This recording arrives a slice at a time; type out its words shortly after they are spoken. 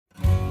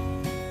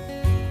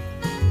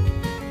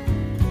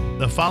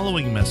The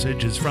following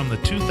message is from the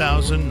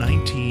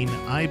 2019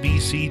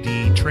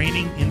 IBCD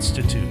Training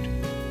Institute,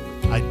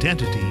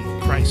 Identity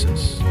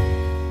Crisis.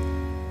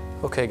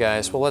 Okay,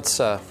 guys. Well,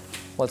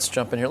 let's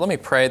jump in here. Let me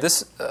pray.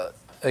 This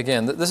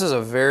is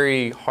a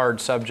very hard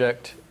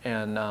subject,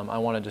 and I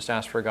want to just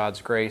ask for God's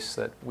grace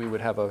that we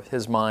would have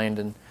His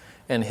mind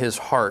and His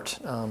heart,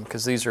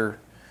 because these are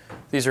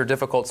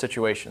difficult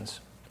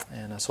situations.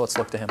 And so let's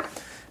look to Him.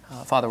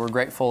 Father, we're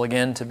grateful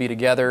again to be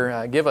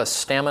together. Give us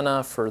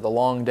stamina for the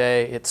long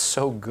day. It's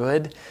so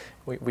good.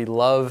 We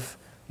love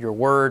your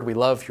word. We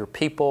love your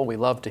people. We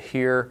love to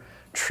hear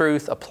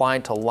truth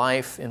applied to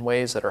life in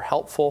ways that are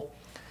helpful.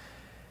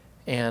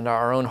 And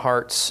our own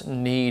hearts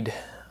need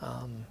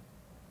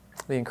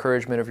the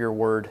encouragement of your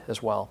word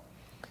as well.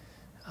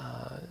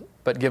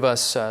 But give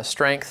us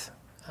strength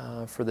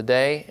for the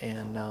day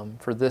and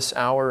for this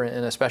hour,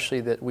 and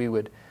especially that we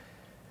would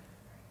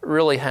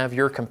really have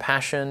your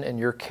compassion and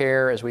your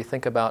care as we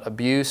think about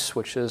abuse,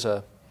 which is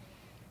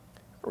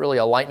really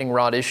a lightning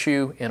rod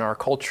issue in our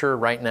culture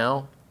right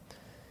now.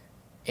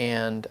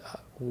 And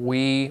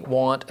we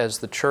want, as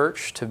the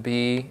church, to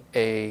be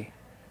a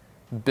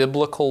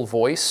biblical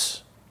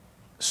voice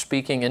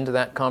speaking into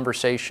that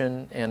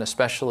conversation, and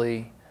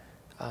especially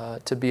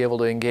to be able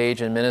to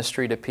engage in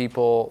ministry to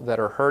people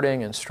that are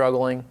hurting and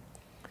struggling.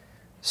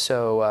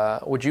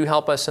 So would you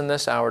help us in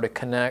this hour to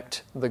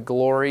connect the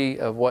glory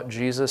of what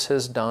Jesus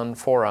has done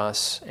for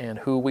us and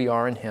who we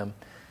are in Him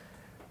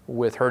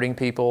with hurting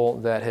people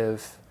that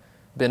have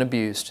been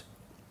abused,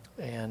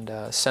 and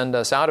send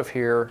us out of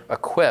here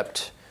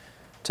equipped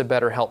to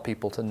better help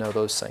people to know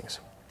those things.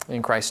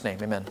 In Christ's name,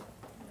 amen.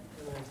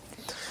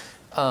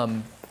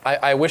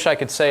 I wish I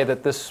could say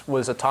that this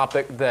was a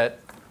topic that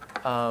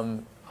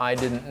I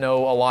didn't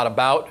know a lot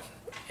about,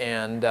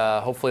 and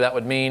hopefully that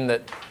would mean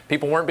that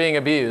people weren't being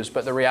abused.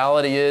 But the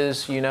reality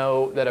is,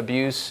 that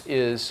abuse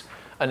is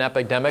an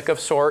epidemic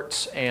of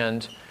sorts,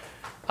 and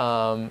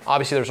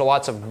obviously there's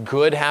lots of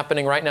good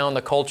happening right now in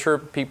the culture.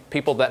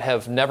 People that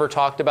have never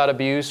talked about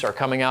abuse are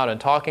coming out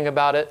and talking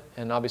about it,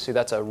 and obviously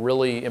that's a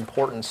really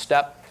important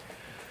step.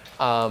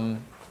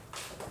 And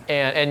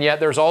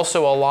yet there's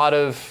also a lot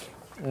of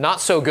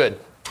not so good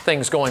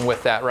things going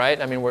with that,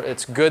 right? I mean,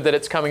 it's good that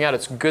it's coming out.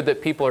 It's good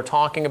that people are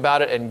talking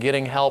about it and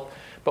getting help.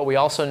 But we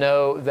also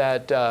know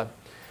that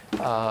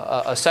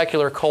a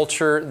secular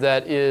culture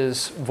that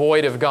is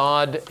void of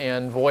God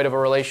and void of a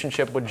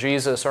relationship with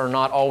Jesus are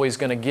not always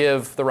going to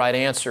give the right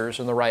answers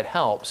and the right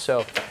help.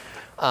 So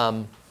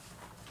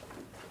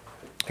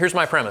here's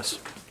my premise.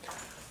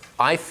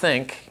 I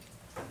think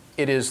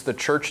it is the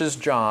church's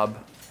job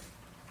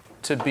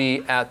to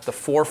be at the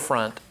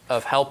forefront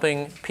of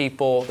helping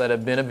people that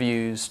have been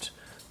abused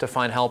to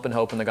find help and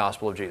hope in the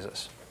gospel of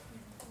Jesus.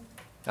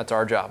 That's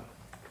our job.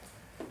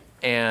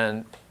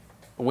 And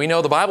we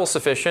know the Bible's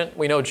sufficient.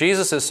 We know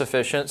Jesus is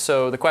sufficient.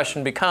 So the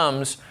question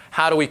becomes,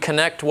 how do we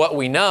connect what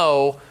we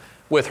know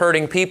with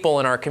hurting people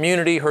in our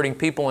community, hurting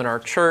people in our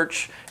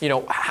church?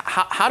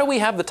 How do we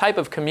have the type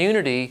of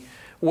community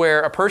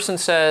where a person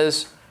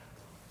says,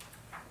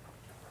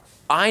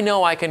 I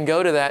know I can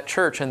go to that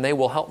church and they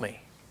will help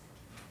me?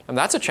 And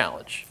that's a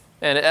challenge.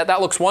 And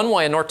that looks one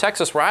way in North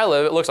Texas where I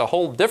live. It looks a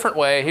whole different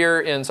way here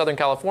in Southern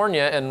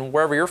California and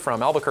wherever you're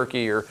from,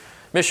 Albuquerque or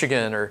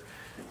Michigan or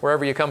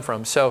wherever you come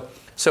from. So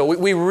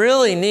we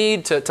really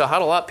need to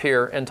huddle up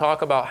here and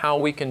talk about how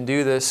we can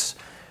do this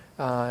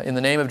in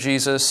the name of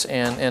Jesus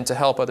and to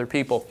help other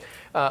people.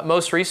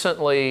 Most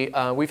recently,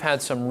 we've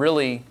had some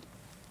really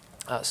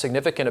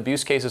significant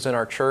abuse cases in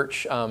our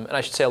church. And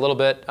I should say a little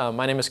bit.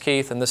 My name is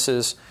Keith, and this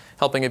is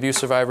Helping Abuse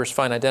Survivors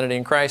Find Identity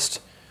in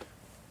Christ.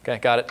 Okay,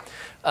 got it.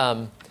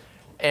 So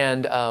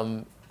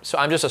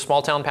I'm just a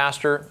small town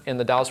pastor in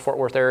the Dallas-Fort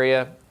Worth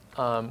area.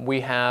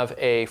 We have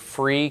a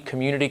free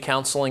community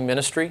counseling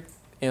ministry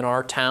in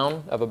our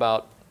town of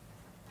about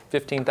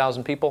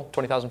 15,000 people,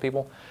 20,000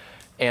 people.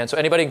 And so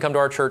anybody can come to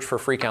our church for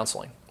free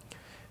counseling.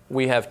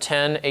 We have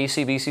 10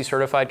 ACBC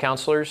certified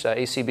counselors.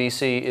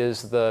 ACBC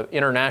is the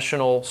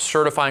international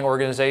certifying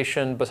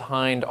organization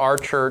behind our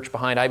church,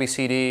 behind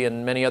IBCD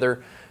and many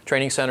other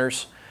training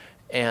centers.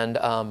 And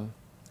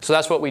so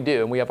that's what we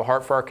do. And we have a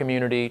heart for our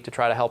community to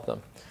try to help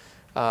them.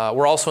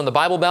 We're also in the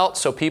Bible Belt,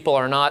 so people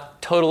are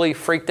not totally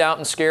freaked out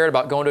and scared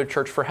about going to a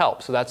church for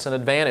help. So that's an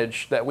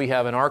advantage that we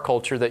have in our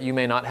culture that you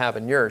may not have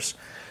in yours.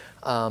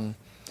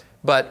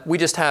 But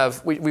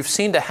we've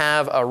seen to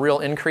have a real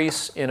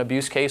increase in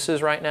abuse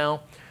cases right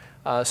now.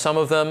 Some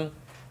of them,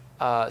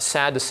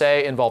 sad to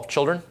say, involve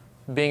children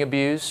being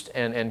abused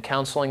and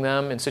counseling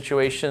them in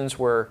situations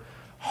where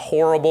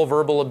horrible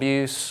verbal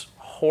abuse,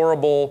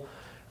 horrible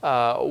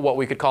what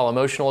we could call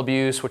emotional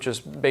abuse, which is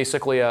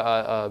basically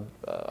a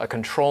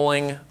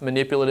controlling,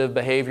 manipulative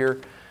behavior,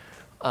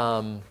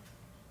 and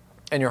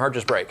your heart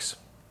just breaks.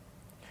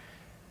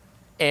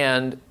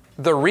 And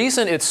the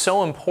reason it's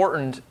so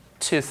important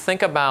to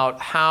think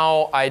about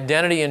how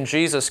identity in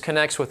Jesus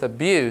connects with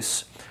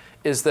abuse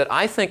is that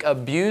I think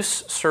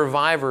abuse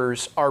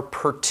survivors are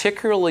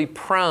particularly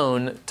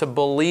prone to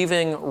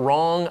believing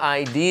wrong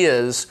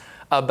ideas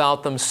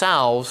about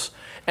themselves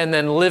and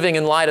then living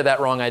in light of that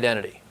wrong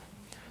identity.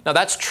 Now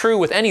that's true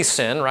with any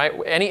sin, right?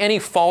 Any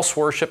false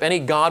worship, any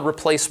God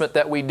replacement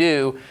that we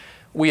do,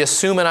 we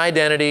assume an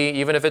identity,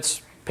 even if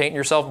it's painting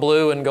yourself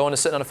blue and going to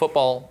sit on a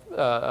football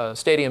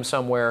stadium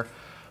somewhere.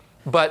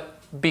 But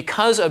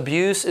because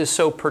abuse is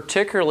so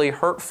particularly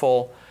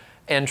hurtful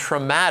and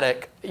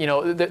traumatic,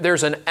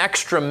 there's an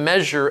extra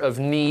measure of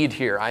need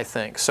here, I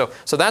think. So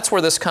that's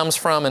where this comes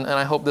from, and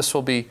I hope this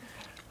will be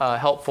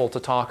helpful to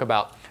talk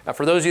about.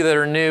 For those of you that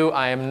are new,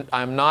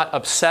 I'm not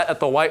upset at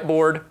the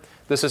whiteboard.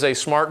 This is a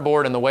smart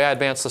board, and the way I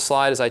advance the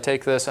slide is I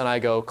take this and I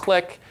go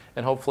click,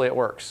 and hopefully it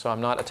works. So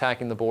I'm not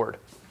attacking the board.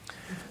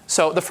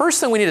 So the first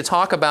thing we need to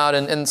talk about,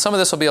 and some of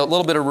this will be a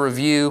little bit of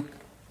review,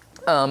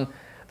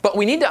 but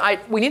we need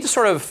to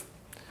sort of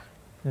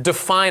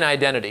define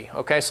identity.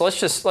 Okay, so let's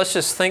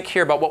just think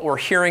here about what we're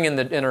hearing in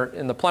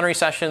the plenary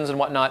sessions and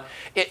whatnot.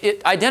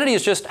 Identity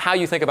is just how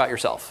you think about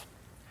yourself.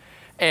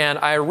 And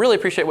I really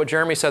appreciate what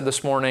Jeremy said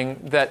this morning,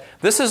 that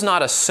this is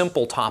not a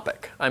simple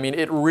topic. I mean,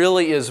 it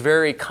really is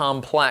very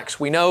complex.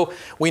 We know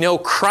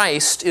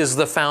Christ is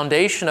the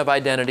foundation of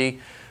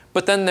identity,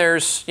 but then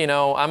there's,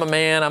 I'm a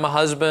man, I'm a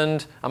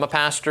husband, I'm a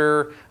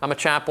pastor, I'm a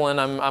chaplain,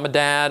 I'm a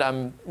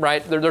dad,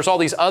 right? There's all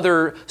these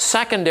other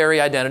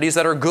secondary identities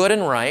that are good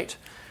and right,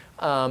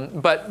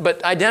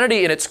 but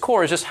identity in its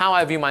core is just how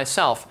I view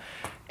myself.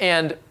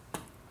 And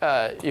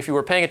if you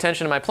were paying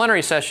attention to my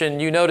plenary session,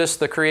 you noticed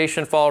the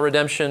creation, fall,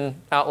 redemption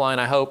outline,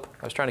 I hope.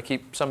 I was trying to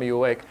keep some of you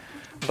awake.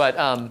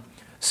 But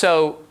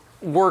so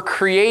we're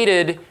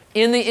created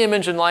in the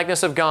image and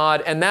likeness of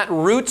God, and that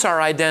roots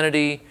our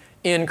identity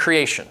in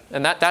creation.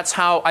 And that's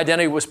how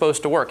identity was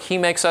supposed to work. He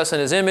makes us in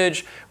His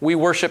image, we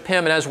worship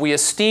Him, and as we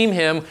esteem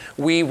Him,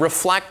 we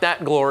reflect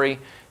that glory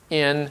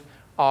in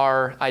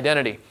our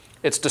identity.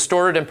 It's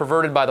distorted and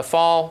perverted by the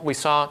fall. We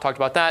talked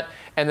about that.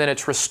 And then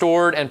it's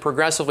restored and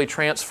progressively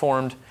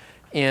transformed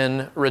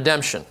in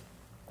redemption.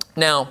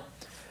 Now,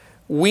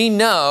 we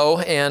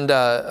know, and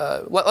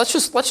can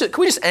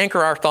we just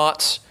anchor our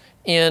thoughts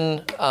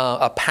in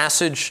a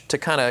passage to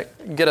kind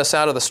of get us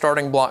out of the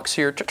starting blocks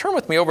here? Turn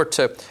with me over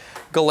to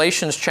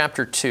Galatians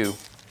chapter 2.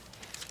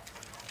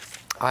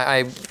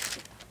 I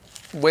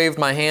waved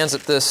my hands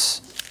at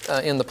this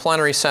in the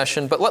plenary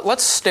session, but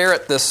let's stare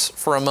at this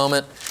for a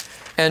moment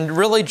and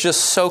really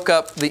just soak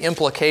up the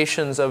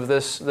implications of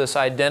this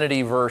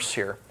identity verse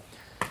here.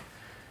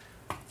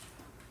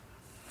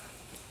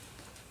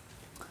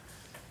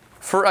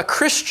 For a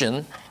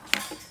Christian,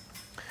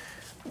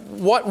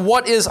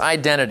 what is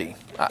identity?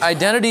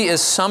 Identity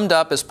is summed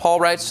up, as Paul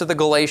writes to the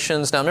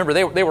Galatians. Now remember,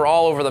 they were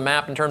all over the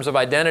map in terms of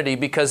identity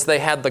because they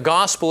had the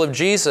gospel of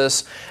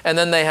Jesus, and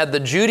then they had the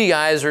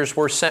Judaizers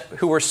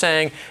who were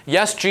saying,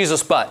 yes,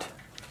 Jesus, but.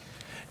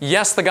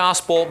 Yes, the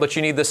gospel, but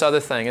you need this other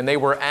thing. And they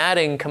were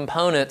adding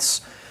components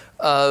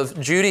of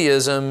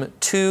Judaism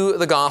to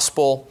the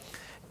gospel.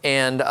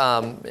 And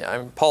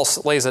Paul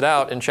lays it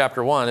out in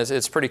chapter 1.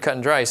 It's pretty cut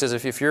and dry. He says,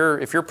 if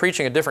you're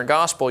preaching a different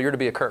gospel, you're to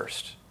be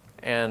accursed.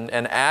 And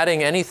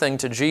adding anything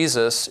to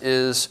Jesus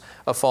is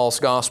a false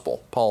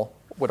gospel, Paul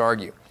would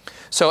argue.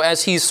 So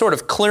as he's sort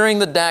of clearing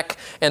the deck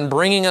and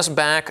bringing us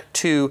back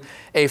to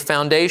a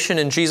foundation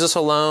in Jesus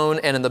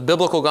alone and in the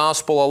biblical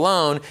gospel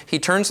alone, he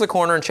turns the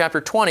corner in chapter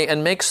 20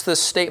 and makes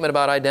this statement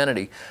about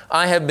identity.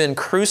 I have been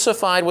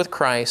crucified with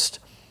Christ,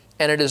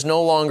 and it is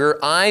no longer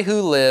I who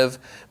live,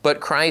 but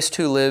Christ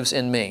who lives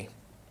in me.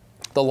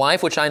 The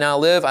life which I now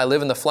live, I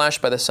live in the flesh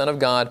by the Son of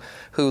God,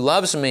 who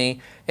loves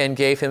me and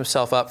gave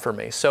Himself up for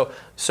me. So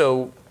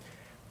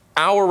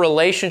our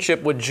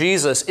relationship with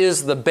Jesus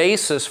is the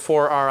basis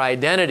for our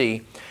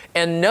identity.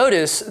 And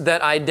notice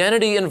that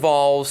identity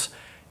involves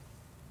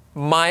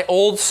my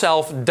old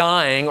self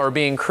dying or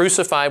being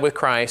crucified with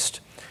Christ.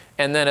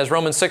 And then as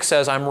Romans 6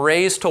 says, I'm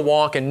raised to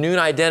walk in new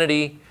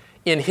identity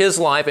in His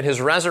life, in His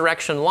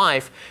resurrection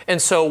life.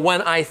 And so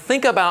when I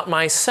think about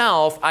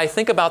myself, I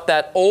think about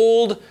that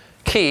old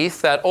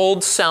Keith, that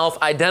old self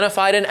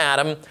identified in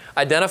Adam,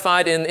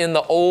 identified in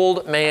the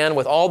old man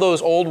with all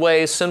those old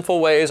ways, sinful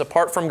ways,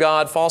 apart from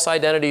God, false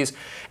identities.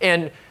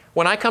 And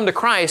when I come to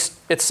Christ,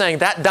 it's saying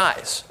that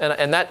dies.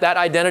 And that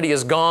identity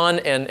is gone,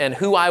 and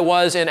who I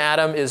was in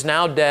Adam is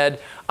now dead.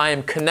 I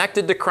am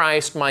connected to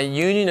Christ. My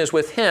union is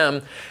with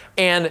Him.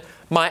 And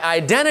my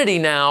identity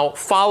now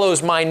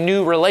follows my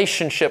new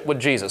relationship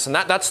with Jesus. And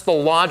that's the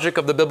logic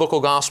of the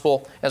biblical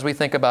gospel as we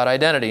think about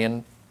identity.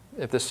 And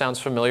if this sounds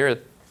familiar,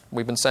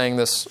 we've been saying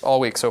this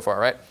all week so far,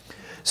 right?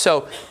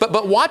 So,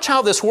 but watch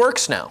how this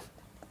works now.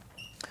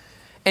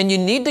 And you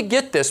need to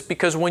get this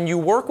because when you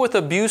work with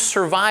abuse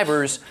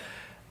survivors,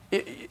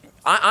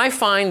 I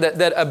find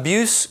that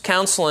abuse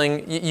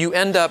counseling, you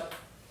end up,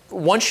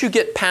 once you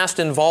get past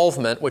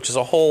involvement, which is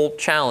a whole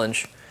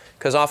challenge,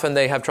 because often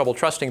they have trouble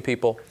trusting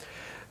people,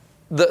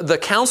 the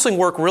counseling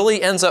work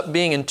really ends up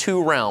being in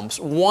two realms.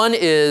 One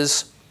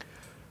is,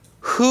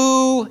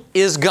 who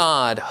is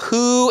God?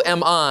 Who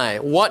am I?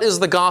 What is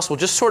the gospel?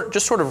 Just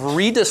sort of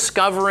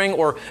rediscovering,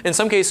 or in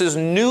some cases,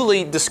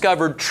 newly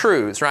discovered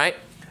truths, right?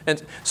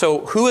 And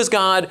so who is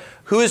God?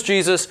 Who is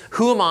Jesus?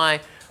 Who am I?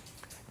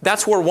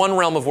 That's where one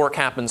realm of work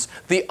happens.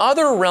 The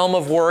other realm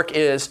of work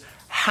is,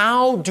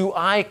 how do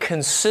I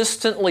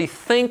consistently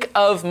think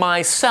of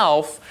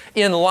myself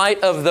in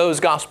light of those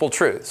gospel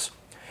truths?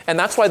 And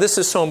that's why this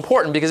is so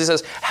important, because he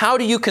says, how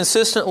do you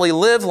consistently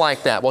live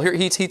like that? Well, here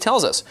he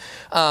tells us,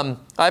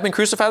 I've been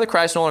crucified with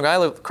Christ, no longer I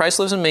live, Christ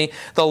lives in me.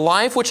 The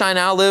life which I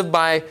now live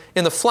by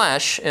in the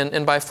flesh,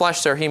 and by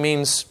flesh there he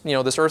means,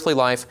 this earthly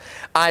life,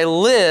 I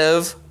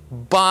live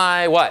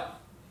by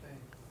what?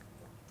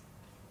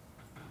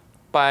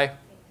 By,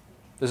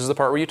 this is the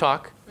part where you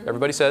talk.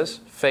 Everybody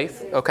says,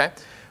 faith. Okay.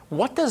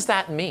 What does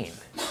that mean?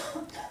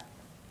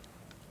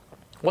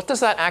 What does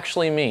that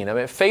actually mean? I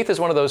mean, faith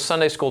is one of those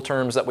Sunday school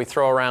terms that we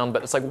throw around,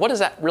 but it's like, what does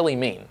that really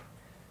mean?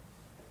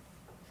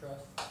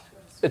 Trust.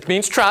 It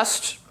means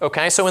trust.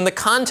 Okay, so in the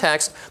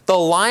context, the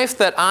life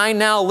that I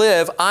now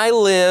live, I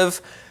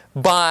live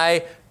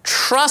by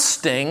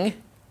trusting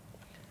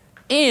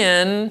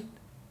in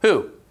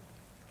who?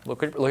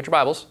 Look at your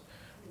Bibles.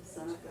 The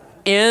Son of God.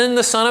 In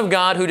the Son of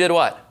God who did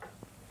what?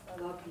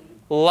 Loved me.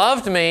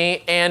 Loved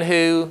me, and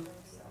who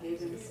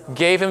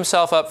gave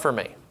himself up for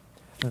me.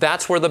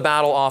 That's where the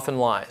battle often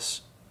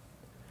lies.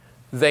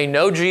 They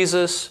know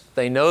Jesus,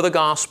 they know the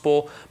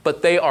gospel,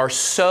 but they are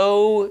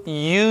so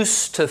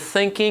used to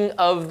thinking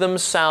of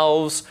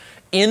themselves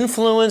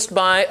influenced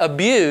by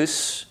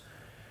abuse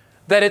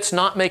that it's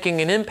not making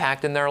an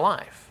impact in their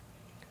life.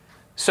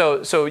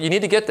 So you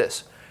need to get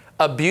this.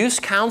 Abuse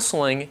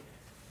counseling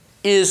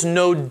is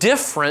no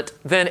different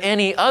than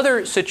any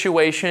other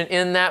situation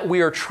in that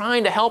we are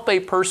trying to help a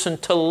person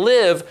to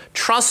live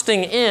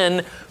trusting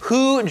in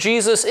who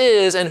Jesus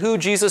is and who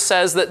Jesus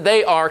says that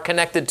they are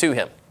connected to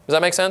Him. Does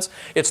that make sense?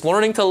 It's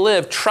learning to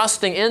live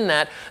trusting in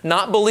that,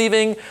 not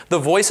believing the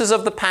voices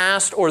of the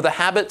past or the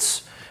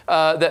habits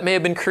that may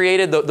have been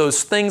created,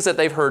 those things that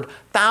they've heard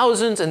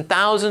thousands and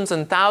thousands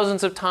and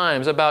thousands of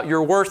times about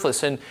you're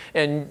worthless and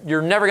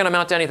you're never going to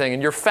amount to anything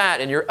and you're fat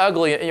and you're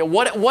ugly. And,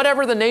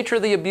 whatever the nature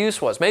of the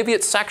abuse was. Maybe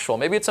it's sexual.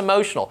 Maybe it's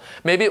emotional.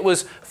 Maybe it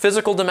was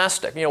physical,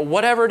 domestic.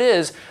 Whatever it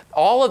is,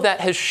 all of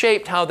that has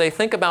shaped how they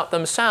think about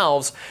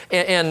themselves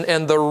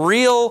and the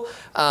real...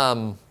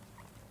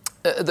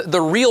 The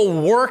real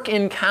work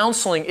in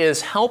counseling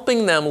is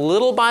helping them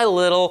little by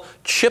little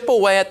chip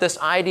away at this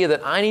idea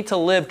that I need to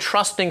live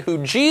trusting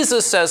who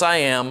Jesus says I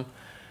am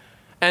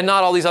and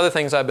not all these other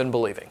things I've been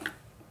believing.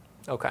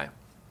 Okay.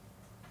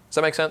 Does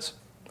that make sense?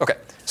 Okay.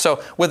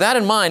 So with that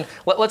in mind,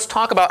 let's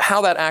talk about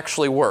how that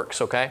actually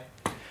works, okay?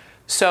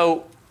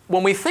 So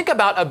when we think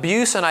about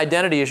abuse and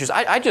identity issues,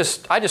 I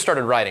just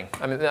started writing.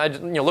 I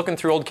mean, looking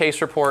through old case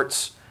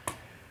reports.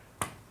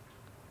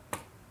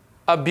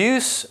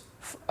 Abuse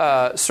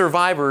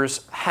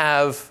survivors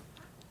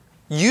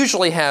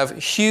usually have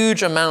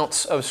huge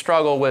amounts of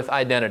struggle with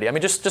identity. I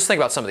mean, just think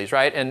about some of these,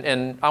 right?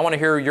 And I want to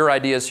hear your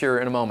ideas here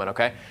in a moment,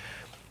 okay?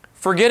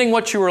 Forgetting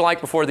what you were like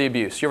before the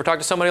abuse. You ever talk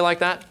to somebody like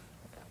that?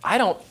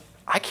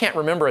 I can't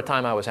remember a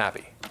time I was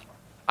happy.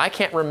 I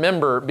can't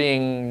remember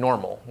being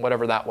normal,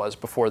 whatever that was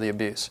before the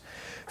abuse.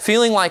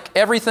 Feeling like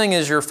everything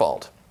is your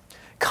fault.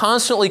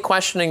 Constantly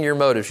questioning your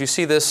motives. You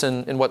see this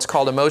in what's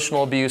called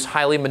emotional abuse,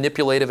 highly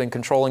manipulative and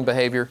controlling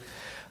behavior.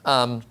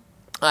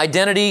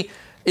 Identity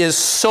is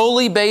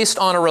solely based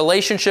on a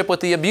relationship with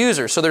the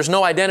abuser. So there's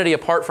no identity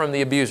apart from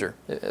the abuser,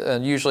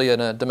 usually in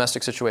a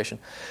domestic situation.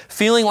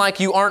 Feeling like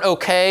you aren't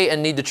okay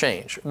and need to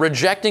change.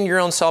 Rejecting your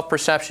own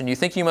self-perception. You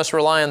think you must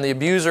rely on the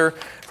abuser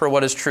for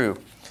what is true.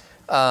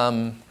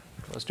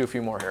 Let's do a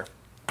few more here.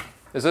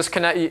 Is this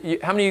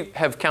connect? How many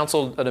have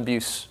counseled an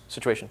abuse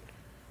situation?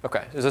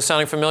 Okay. Is this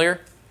sounding familiar?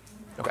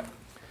 Okay.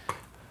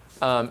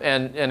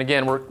 And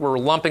again, we're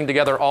lumping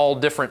together all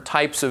different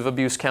types of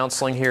abuse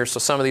counseling here, so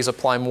some of these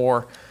apply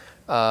more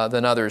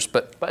than others.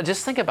 But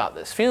just think about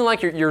this. Feeling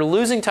like you're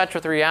losing touch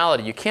with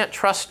reality. You can't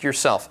trust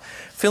yourself.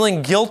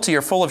 Feeling guilty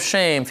or full of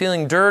shame.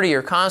 Feeling dirty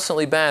or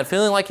constantly bad.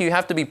 Feeling like you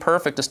have to be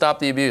perfect to stop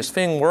the abuse.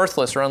 Feeling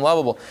worthless or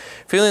unlovable.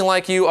 Feeling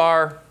like you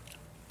are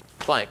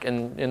blank,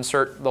 and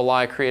insert the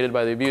lie created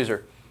by the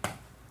abuser.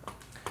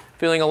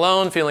 Feeling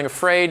alone, feeling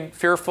afraid,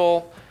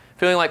 fearful.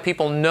 Feeling like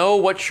people know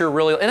what you're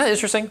really... Isn't that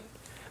interesting?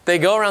 They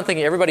go around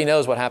thinking everybody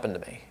knows what happened to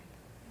me.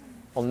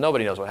 Well,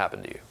 nobody knows what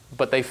happened to you.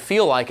 But they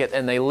feel like it,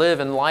 and they live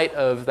in light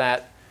of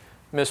that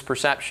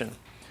misperception.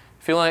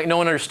 Feeling like no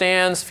one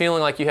understands,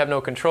 feeling like you have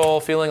no control,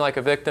 feeling like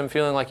a victim,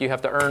 feeling like you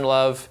have to earn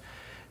love,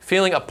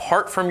 feeling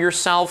apart from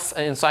yourself.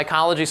 In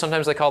psychology,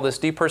 sometimes they call this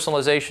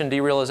depersonalization,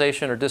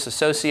 derealization, or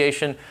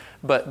disassociation.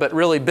 But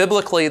really,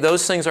 biblically,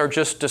 those things are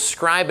just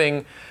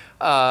describing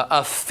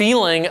a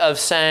feeling of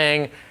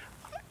saying,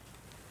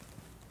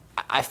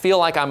 I feel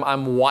like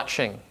I'm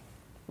watching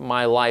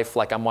my life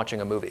like I'm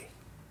watching a movie.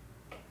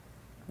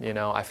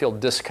 I feel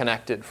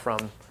disconnected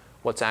from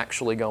what's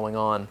actually going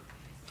on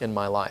in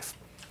my life.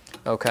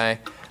 Okay?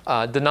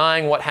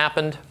 Denying what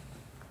happened.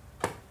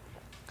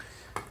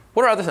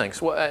 What are other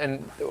things?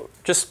 And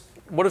just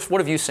what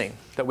have you seen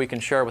that we can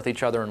share with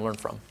each other and learn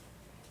from?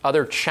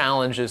 Other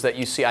challenges that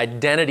you see,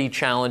 identity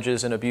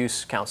challenges in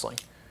abuse counseling.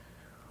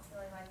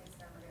 Feeling like it's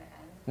never going to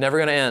end. Never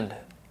going to end.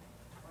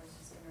 Or it's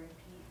just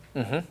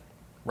going to repeat.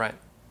 Right.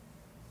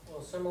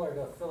 Well, similar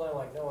to feeling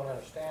like no one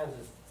understands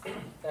is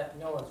that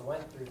no one's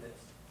went through this.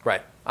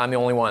 Right. I'm the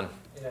only one.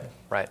 Yeah.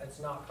 Right. It's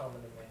not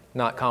common to man.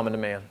 Not common to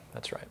man.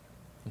 That's right.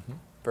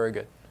 Very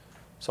good.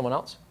 Someone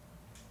else?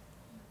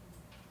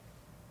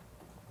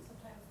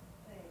 Sometimes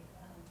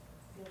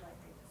they feel like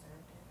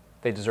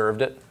they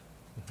deserved it.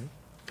 They deserved it.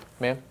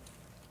 Ma'am?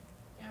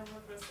 Yeah, I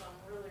work with some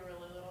really,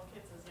 really little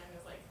kids as young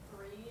as like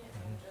 3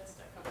 and just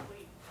a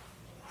complete,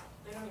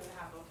 they don't even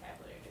have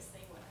vocabulary to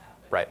say what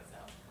happened. Right. So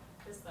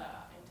just the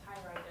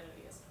entire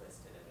identity is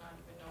twisted and not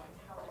even knowing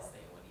how to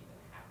say what even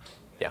happened.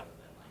 Yeah.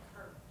 Other than like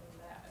hurt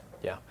and that.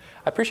 Yeah.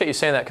 I appreciate you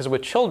saying that because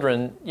with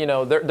children,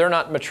 they're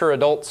not mature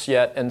adults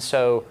yet, and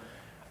so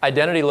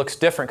identity looks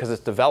different because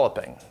it's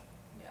developing.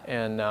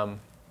 Yeah. And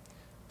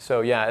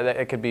so, yeah,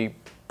 it could be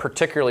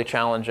particularly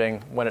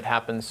challenging when it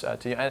happens to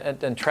you,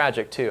 and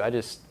tragic too.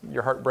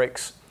 Your heart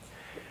breaks.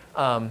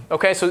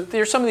 Okay, so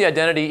here's some of the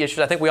identity issues.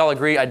 I think we all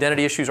agree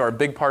identity issues are a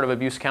big part of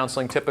abuse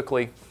counseling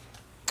typically.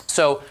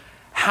 So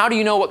how do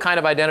you know what kind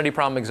of identity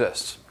problem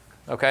exists?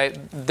 Okay,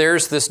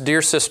 there's this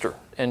dear sister,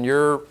 and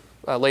you're,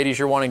 ladies,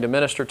 you're wanting to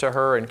minister to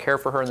her and care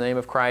for her in the name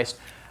of Christ.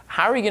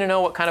 How are you going to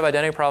know what kind of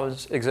identity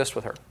problems exist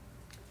with her?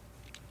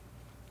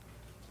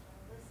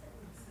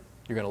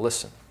 You're going to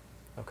listen.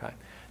 Okay.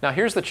 Now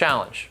here's the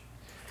challenge.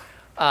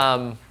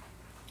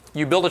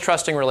 You build a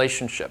trusting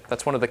relationship.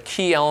 That's one of the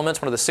key elements,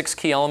 one of the 6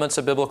 key elements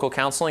of biblical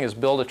counseling is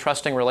build a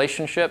trusting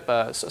relationship.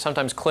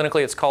 Sometimes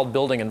clinically it's called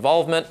building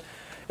involvement.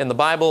 In the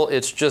Bible,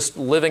 it's just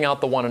living out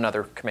the one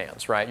another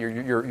commands, right?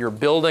 You're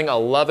building a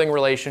loving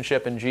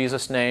relationship in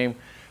Jesus' name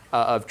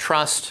of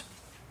trust.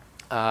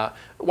 Why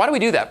do we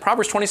do that?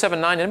 Proverbs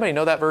 27:9. Anybody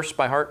know that verse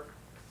by heart?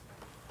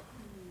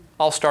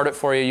 I'll start it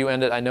for you. You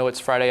end it. I know it's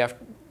Friday after.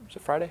 Is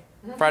it Friday?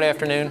 Friday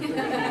afternoon?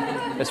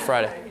 It's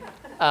Friday.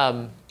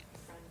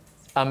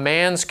 A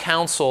man's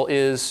counsel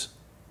is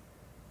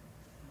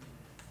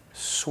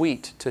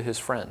sweet to his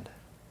friend.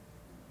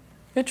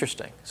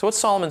 Interesting. So what's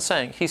Solomon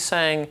saying? He's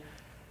saying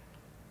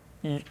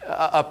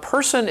a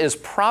person is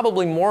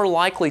probably more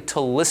likely to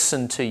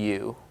listen to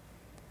you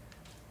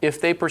if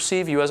they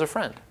perceive you as a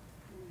friend.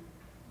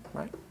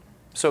 Right?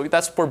 So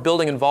that's where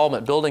building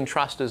involvement, building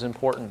trust is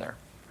important there.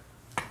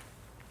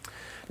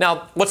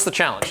 Now, what's the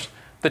challenge?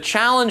 The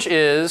challenge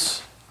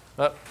is,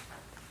 I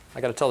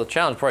got to tell the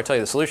challenge before I tell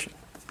you the solution.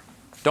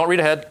 Don't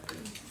read ahead.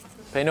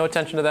 Pay no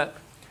attention to that.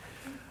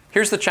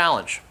 Here's the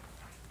challenge.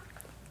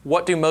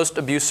 What do most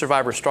abuse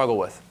survivors struggle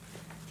with?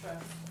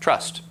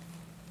 Trust.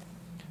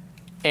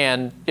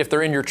 And if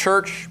they're in your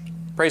church,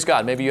 praise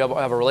God. Maybe you have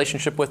a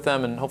relationship with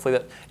them, and hopefully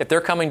that if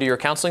they're coming to your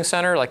counseling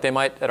center like they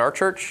might at our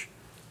church,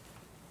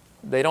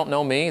 they don't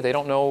know me. They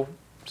don't know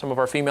some of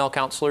our female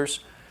counselors.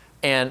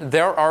 And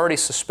they're already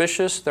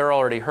suspicious. They're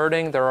already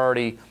hurting. They're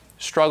already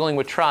struggling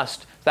with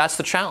trust. That's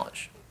the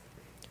challenge.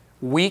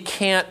 We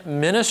can't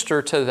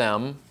minister to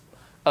them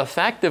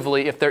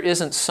effectively if there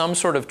isn't some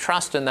sort of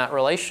trust in that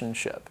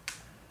relationship.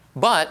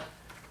 But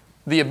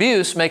the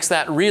abuse makes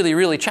that really,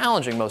 really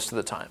challenging most of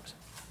the times.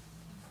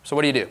 So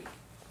what do?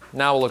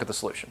 Now we'll look at the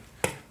solution.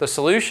 The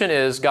solution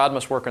is God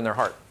must work in their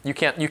heart. You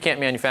can't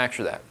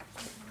manufacture that.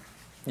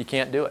 You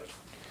can't do it.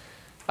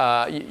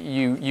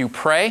 You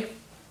pray.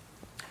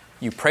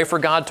 You pray for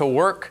God to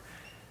work.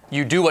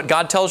 You do what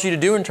God tells you to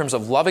do in terms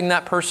of loving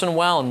that person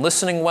well and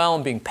listening well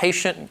and being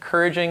patient,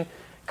 encouraging,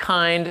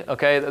 kind.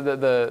 Okay,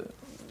 the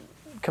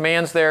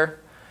commands there.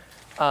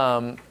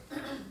 But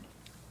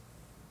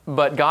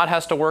God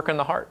has to work in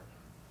the heart.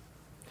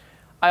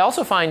 I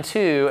also find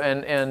too,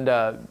 can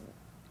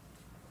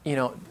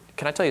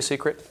I tell you a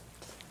secret?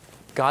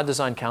 God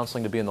designed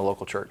counseling to be in the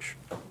local church.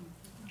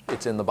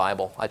 It's in the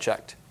Bible. I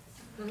checked.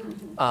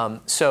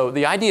 So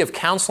the idea of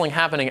counseling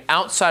happening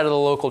outside of the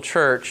local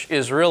church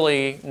is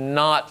really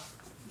not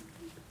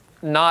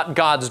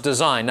God's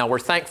design. Now we're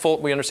thankful,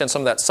 we understand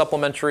some of that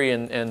supplementary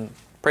and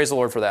praise the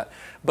Lord for that.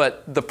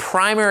 But the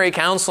primary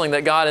counseling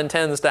that God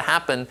intends to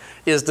happen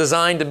is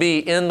designed to be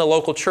in the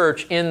local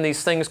church in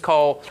these things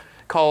called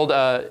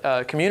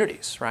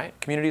communities, right?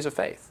 Communities of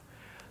faith.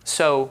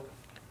 So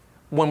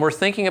when we're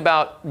thinking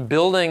about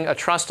building a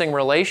trusting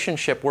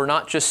relationship, we're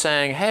not just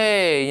saying,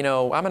 hey,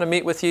 I'm going to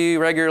meet with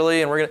you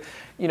regularly and we're going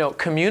to,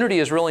 community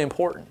is really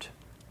important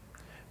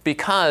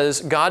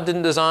because God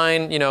didn't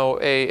design,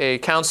 a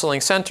counseling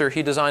center.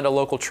 He designed a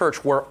local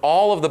church where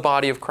all of the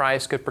body of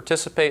Christ could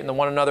participate in the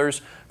one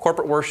another's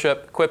corporate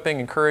worship, equipping,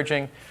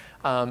 encouraging.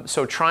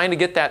 So trying to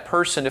get that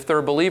person, if they're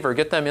a believer,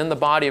 get them in the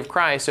body of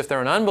Christ. If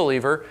they're an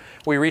unbeliever,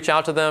 we reach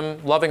out to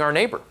them loving our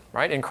neighbor,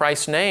 right, in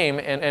Christ's name,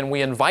 and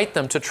we invite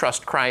them to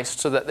trust Christ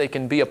so that they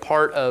can be a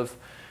part of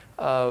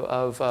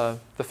the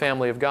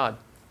family of God.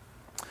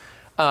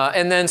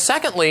 And then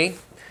secondly,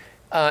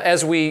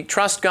 as we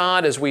trust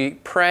God, as we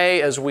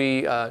pray, as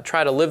we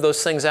try to live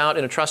those things out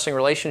in a trusting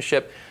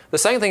relationship, the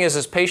second thing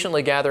is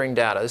patiently gathering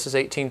data. This is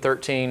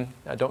 18:13.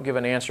 Don't give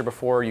an answer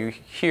before you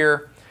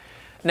hear.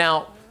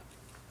 Now,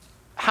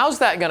 how's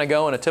that going to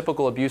go in a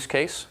typical abuse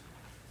case?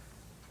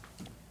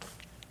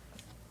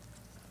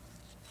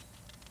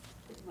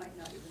 It might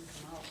not even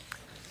come out.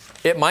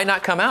 It might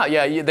not come out.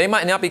 Yeah, they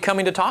might not be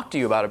coming to talk to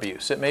you about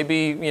abuse. It may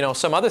be,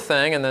 some other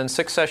thing, and then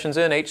 6 sessions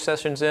in, 8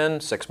 sessions in,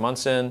 6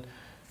 months in,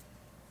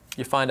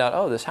 you find out,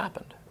 oh, this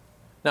happened.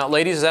 Now,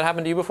 ladies, has that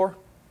happened to you before?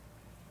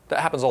 That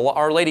happens a lot.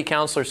 Our lady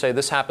counselors say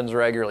this happens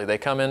regularly. They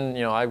come in,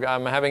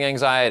 I'm having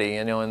anxiety,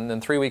 and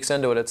then 3 weeks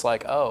into it, it's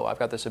like, oh, I've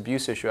got this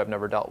abuse issue I've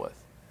never dealt with.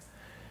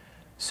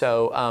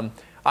 So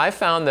I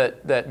found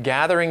that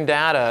gathering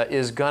data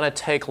is going to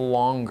take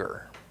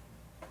longer.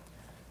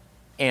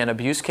 And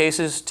abuse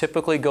cases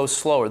typically go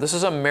slower. This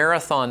is a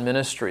marathon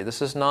ministry.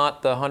 This is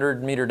not the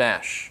 100-meter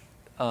dash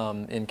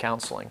in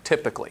counseling,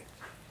 typically.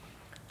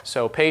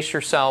 So pace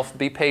yourself,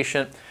 be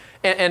patient.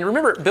 And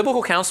remember,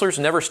 biblical counselors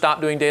never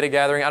stop doing data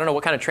gathering. I don't know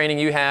what kind of training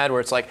you had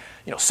where it's like,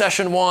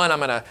 session 1, I'm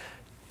going to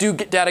do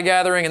data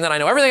gathering, and then I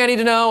know everything I need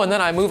to know, and then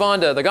I move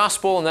on to the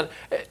gospel. And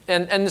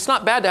it's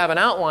not bad to have an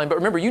outline, but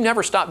remember, you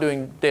never stop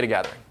doing data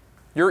gathering.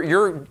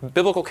 Your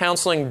biblical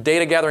counseling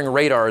data gathering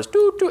radar is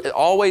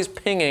always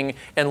pinging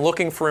and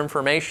looking for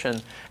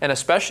information, and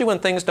especially when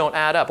things don't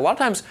add up. A lot of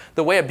times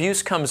the way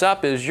abuse comes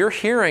up is you're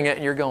hearing it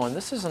and you're going,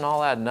 this isn't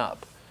all adding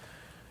up.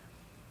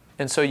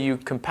 And so you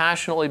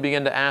compassionately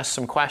begin to ask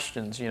some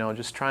questions,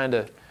 just trying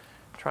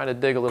to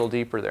dig a little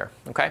deeper there.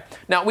 Okay?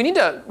 Now, we need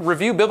to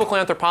review biblical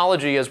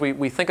anthropology as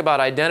we think about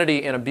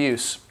identity and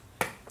abuse,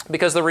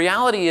 because the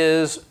reality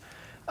is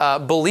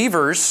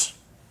believers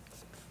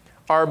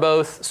are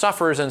both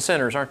sufferers and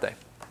sinners, aren't they?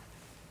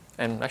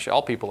 And actually,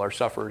 all people are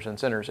sufferers and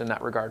sinners in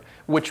that regard,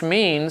 which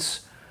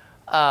means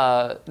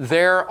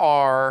there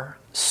are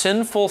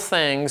sinful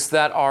things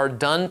that are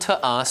done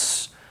to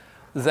us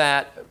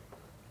that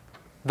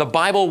the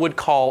Bible would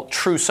call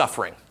true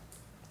suffering,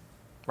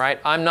 right?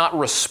 I'm not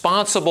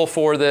responsible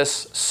for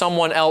this.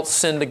 Someone else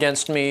sinned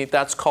against me.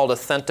 That's called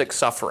authentic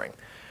suffering.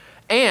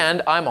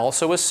 And I'm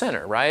also a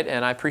sinner, right?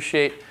 And I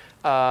appreciate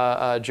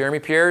Jeremy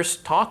Pierre's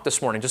talk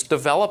this morning, just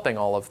developing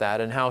all of that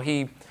and how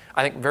he,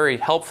 I think, very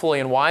helpfully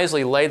and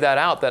wisely laid that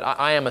out, that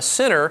I am a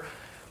sinner.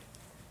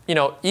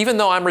 Even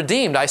though I'm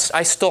redeemed, I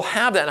still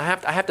have that,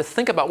 and I have to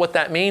think about what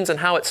that means and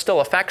how it still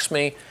affects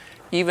me,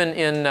 even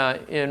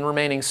in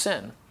remaining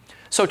sin.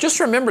 So just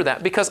remember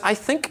that, because I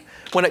think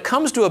when it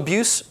comes to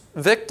abuse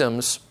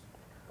victims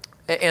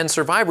and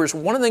survivors,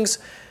 one of the things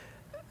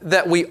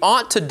that we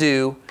ought to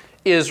do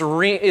is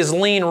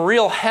lean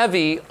real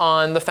heavy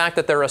on the fact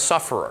that they're a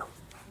sufferer,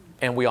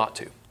 and we ought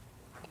to.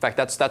 In fact,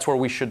 that's where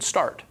we should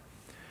start.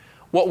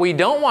 What we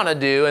don't want to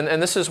do,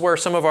 and this is where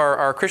some of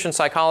our Christian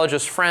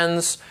psychologist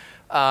friends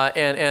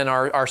and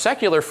our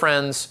secular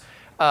friends,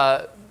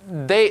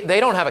 they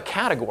don't have a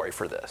category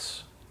for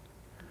this.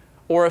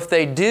 Or if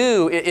they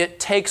do, it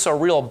takes a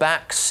real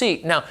back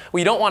seat. Now,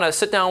 we don't want to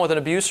sit down with an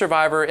abuse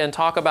survivor and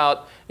talk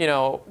about,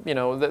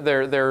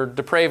 their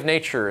depraved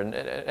nature.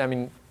 And I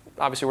mean,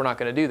 obviously we're not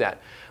going to do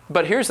that.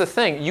 But here's the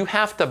thing. You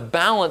have to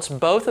balance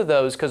both of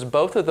those, because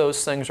both of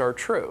those things are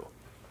true.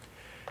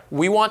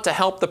 We want to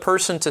help the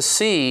person to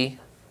see,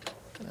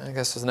 I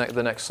guess this is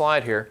the next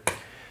slide here,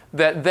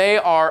 that they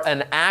are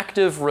an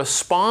active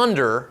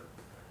responder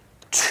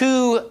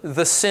to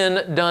the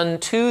sin done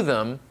to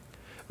them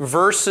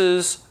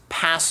versus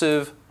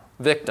passive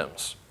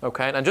victims.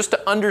 Okay? Now, just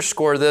to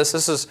underscore this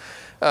is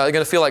going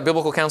to feel like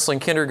biblical counseling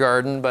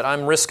kindergarten, but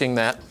I'm risking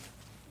that.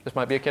 This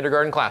might be a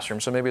kindergarten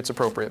classroom, so maybe it's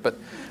appropriate. But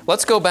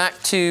let's go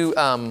back to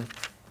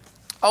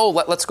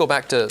let's go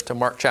back to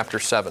Mark chapter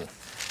 7,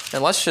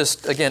 and let's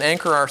just again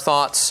anchor our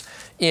thoughts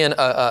in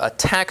a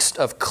text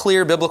of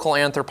clear biblical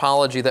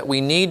anthropology that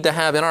we need to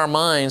have in our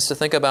minds to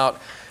think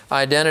about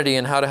identity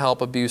and how to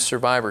help abuse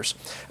survivors.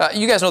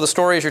 You guys know the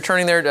story as you're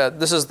turning there.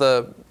 This is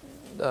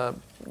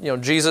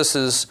Jesus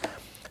is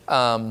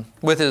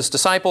with his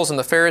disciples, and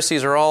the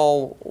Pharisees are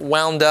all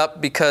wound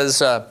up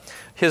because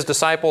his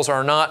disciples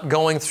are not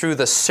going through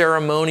the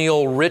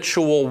ceremonial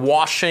ritual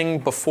washing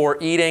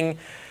before eating.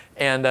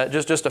 And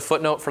just a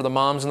footnote for the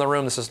moms in the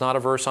room, this is not a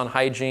verse on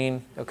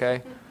hygiene,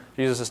 okay?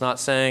 Jesus is not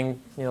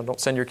saying, don't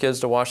send your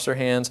kids to wash their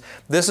hands.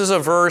 This is a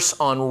verse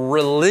on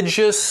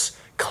religious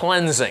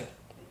cleansing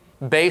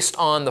based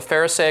on the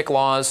Pharisaic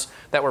laws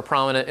that were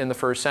prominent in the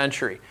first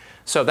century.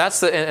 So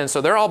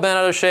so they're all bent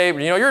out of shape.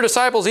 Your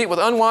disciples eat with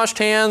unwashed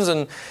hands,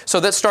 and so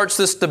that starts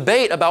this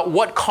debate about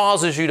what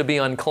causes you to be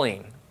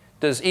unclean.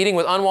 Does eating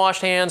with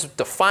unwashed hands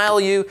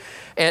defile you?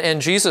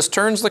 And Jesus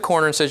turns the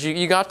corner and says,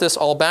 you got this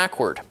all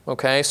backward.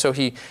 Okay, so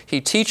he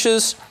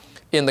teaches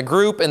in the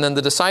group, and then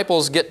the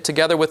disciples get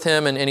together with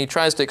him, and he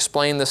tries to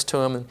explain this to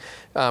them.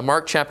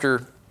 Mark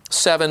chapter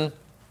 7,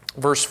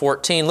 verse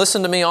 14,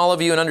 "Listen to me, all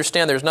of you, and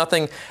understand there's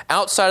nothing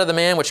outside of the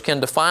man which can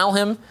defile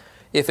him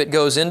if it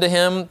goes into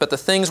him, but the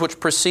things which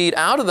proceed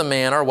out of the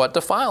man are what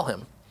defile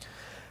him."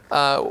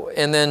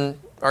 And then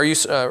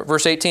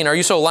verse 18, "Are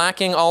you so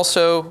lacking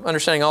also,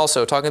 understanding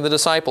also," talking to the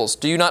disciples,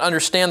 "do you not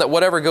understand that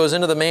whatever goes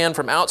into the man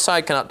from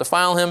outside cannot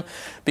defile him,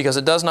 because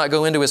it does not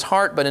go into his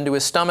heart, but into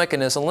his stomach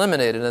and is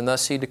eliminated, and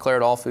thus he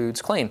declared all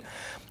foods clean."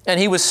 And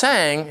he was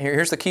saying,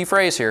 here's the key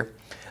phrase here,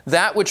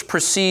 that which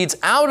proceeds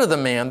out of the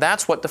man,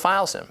 that's what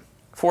defiles him.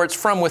 For it's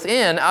from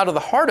within, out of the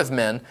heart of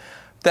men,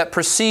 that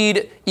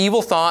proceed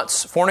evil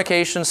thoughts,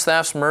 fornications,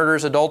 thefts,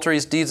 murders,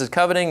 adulteries, deeds of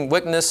coveting,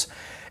 wickedness,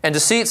 and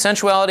deceit,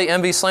 sensuality,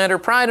 envy, slander,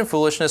 pride, and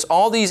foolishness.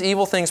 All these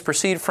evil things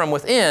proceed from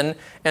within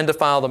and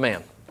defile the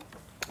man.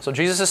 So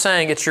Jesus is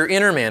saying it's your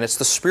inner man, it's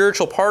the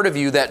spiritual part of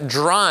you that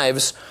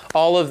drives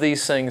all of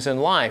these things in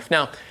life.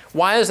 Now,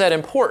 why is that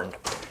important?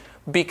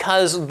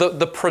 Because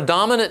the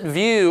predominant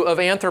view of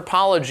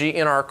anthropology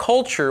in our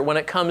culture when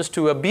it comes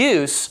to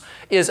abuse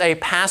is a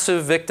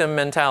passive victim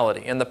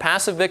mentality. And the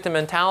passive victim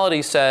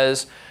mentality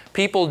says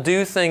people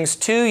do things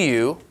to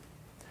you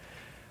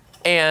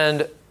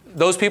and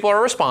those people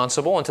are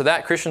responsible, and to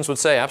that Christians would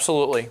say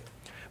absolutely.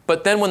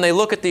 But then when they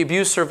look at the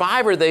abuse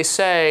survivor, they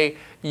say,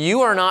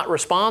 you are not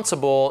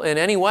responsible in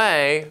any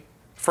way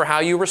for how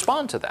you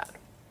respond to that.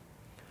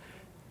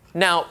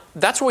 Now,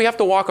 that's where we have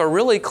to walk a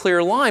really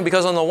clear line,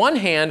 because on the one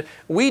hand,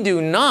 we do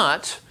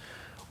not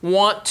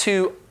want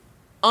to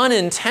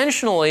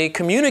unintentionally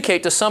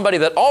communicate to somebody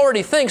that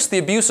already thinks the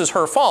abuse is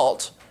her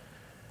fault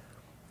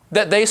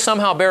that they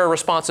somehow bear a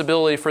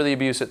responsibility for the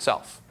abuse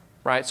itself,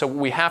 right? So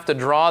we have to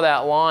draw that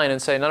line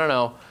and say,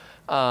 no.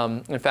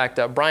 In fact,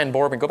 Brian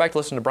Borgman, go back to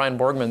listen to Brian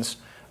Borgman's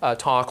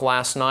talk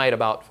last night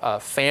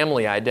about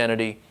family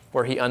identity,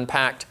 where he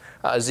unpacked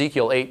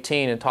Ezekiel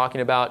 18 and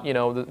talking about,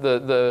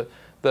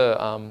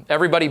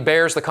 everybody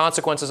bears the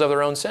consequences of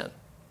their own sin,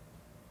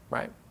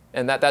 right?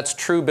 And that's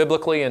true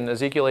biblically, and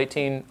Ezekiel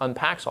 18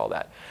 unpacks all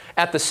that.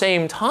 At the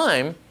same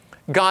time,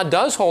 God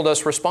does hold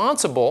us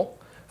responsible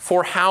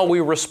for how we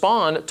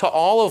respond to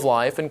all of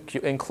life,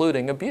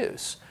 including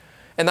abuse.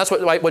 And that's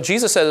what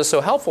Jesus says is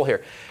so helpful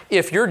here.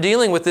 If you're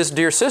dealing with this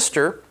dear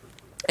sister,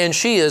 and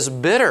she is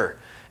bitter,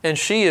 and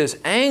she is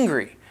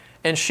angry,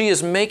 and she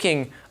is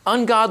making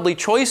ungodly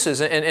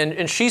choices,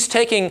 and she's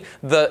taking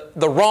the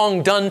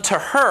wrong done to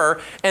her,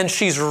 and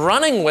she's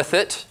running with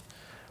it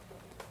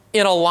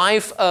in a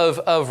life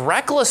of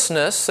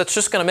recklessness that's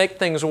just going to make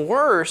things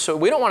worse. So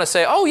we don't want to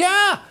say, oh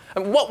yeah,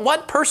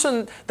 what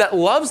person that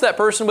loves that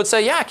person would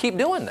say, yeah, keep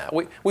doing that.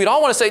 We'd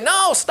all want to say,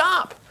 no,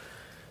 stop.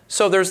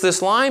 So there's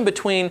this line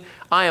between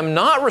I am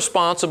not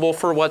responsible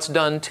for what's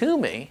done to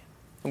me,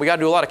 and we got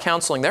to do a lot of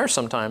counseling there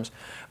sometimes,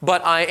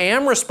 but I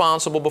am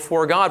responsible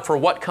before God for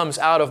what comes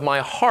out of my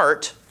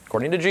heart,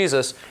 according to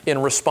Jesus, in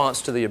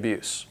response to the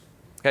abuse.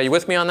 Okay, you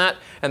with me on that?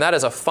 And that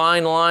is a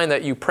fine line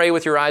that you pray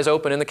with your eyes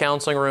open in the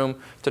counseling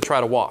room to try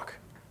to walk.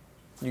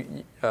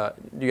 You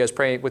guys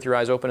pray with your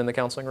eyes open in the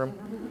counseling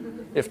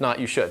room? If not,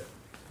 you should,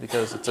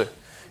 because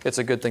it's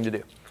a good thing to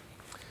do.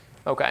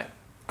 Okay,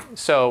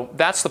 so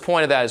that's the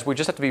point of that, is we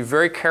just have to be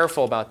very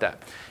careful about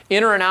that.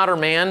 Inner and outer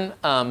man,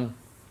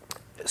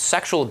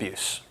 sexual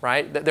abuse,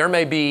 right? There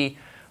may be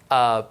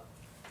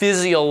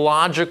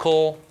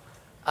physiological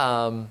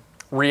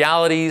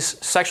realities,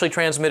 sexually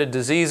transmitted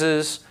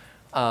diseases,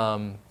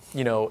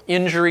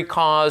 injury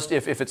caused.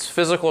 If it's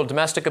physical or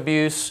domestic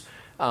abuse,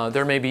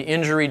 there may be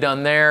injury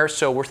done there.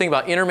 So we're thinking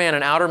about inner man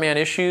and outer man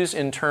issues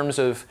in terms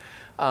of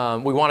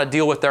we want to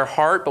deal with their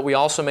heart, but we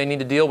also may need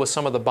to deal with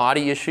some of the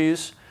body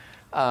issues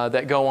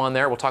that go on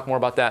there. We'll talk more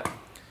about that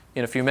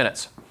in a few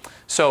minutes.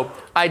 So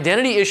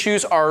identity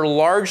issues are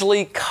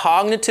largely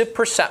cognitive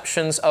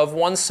perceptions of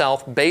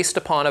oneself based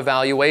upon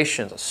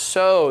evaluations.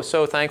 So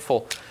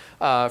thankful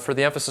for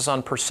the emphasis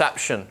on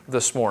perception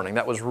this morning.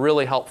 That was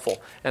really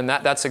helpful. And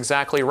that's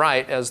exactly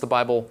right as the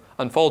Bible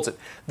unfolds it.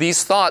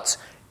 These thoughts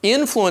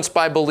influenced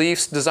by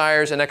beliefs,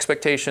 desires, and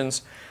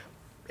expectations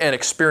and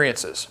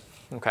experiences.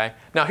 Okay?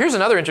 Now here's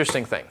another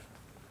interesting thing.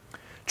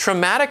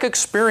 Traumatic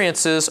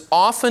experiences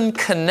often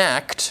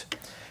connect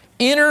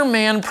inner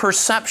man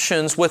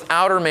perceptions with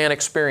outer man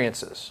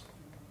experiences.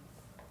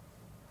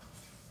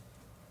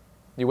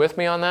 You with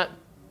me on that?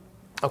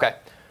 Okay.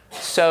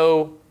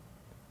 So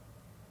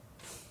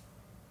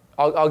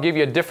I'll give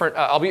you a different.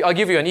 I'll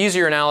give you an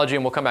easier analogy,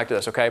 and we'll come back to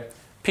this. Okay.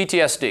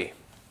 PTSD.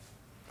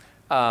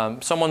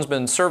 Someone's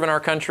been serving our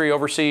country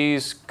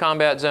overseas,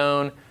 combat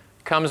zone,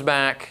 comes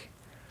back,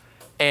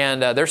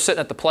 and they're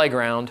sitting at the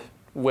playground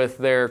with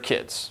their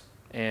kids,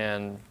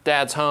 and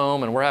dad's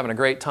home, and we're having a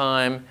great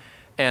time,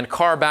 and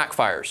car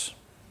backfires.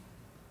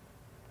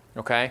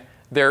 Okay?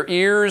 Their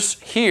ears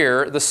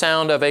hear the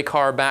sound of a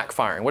car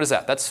backfiring. What is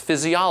that? That's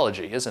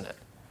physiology, isn't it?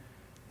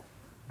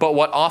 But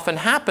what often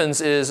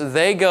happens is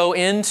they go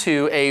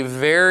into a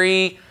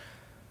very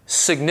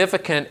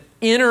significant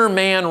inner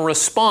man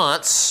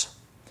response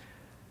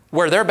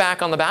where they're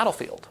back on the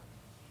battlefield.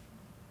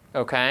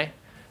 Okay?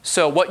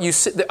 So what you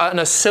see, an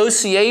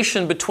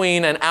association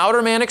between an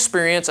outer man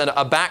experience and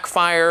a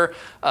backfire,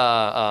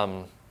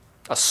 a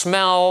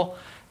smell,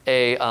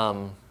 a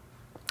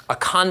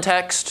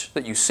context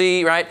that you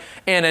see, right,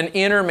 and an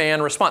inner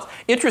man response.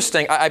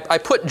 Interesting. I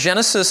put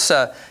Genesis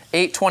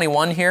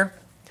 8:21 here.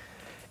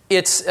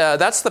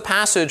 That's the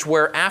passage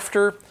where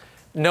after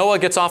Noah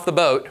gets off the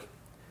boat,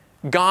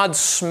 God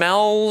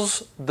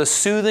smells the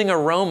soothing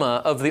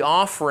aroma of the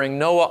offering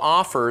Noah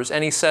offers,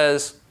 and he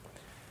says,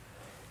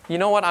 you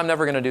know what, I'm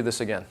never going to do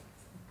this again.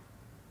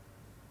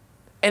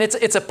 And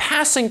it's a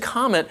passing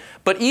comment,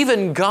 but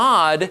even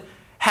God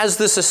has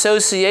this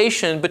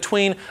association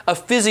between a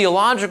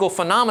physiological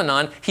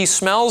phenomenon, he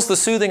smells the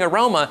soothing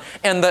aroma,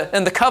 and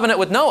the covenant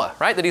with Noah,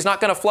 right, that he's not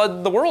going to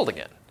flood the world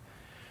again.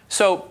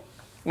 So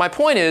my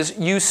point is,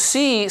 you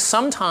see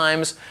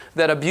sometimes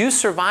that abuse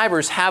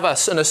survivors have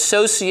an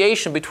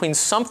association between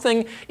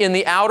something in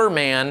the outer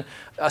man,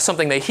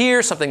 something they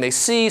hear, something they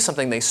see,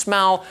 something they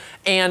smell,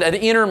 and an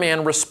inner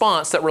man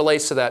response that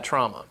relates to that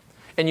trauma.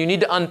 And you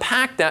need to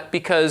unpack that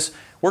because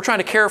we're trying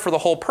to care for the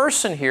whole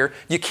person here.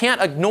 You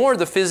can't ignore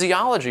the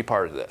physiology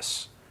part of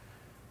this.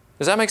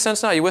 Does that make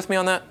sense now? Are you with me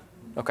on that?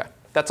 Okay.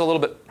 That's a little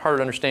bit harder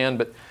to understand,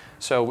 but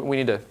so we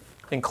need to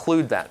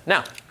include that.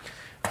 Now,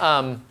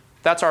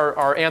 that's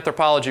our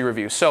anthropology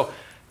review. So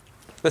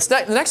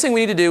the next thing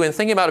we need to do in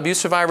thinking about abuse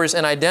survivors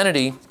and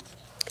identity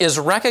is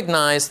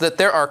recognize that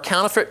there are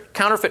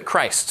counterfeit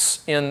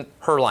Christs in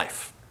her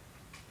life.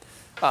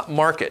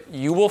 Mark it.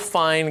 You will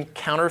find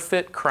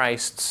counterfeit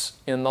Christs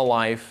in the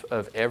life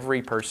of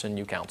every person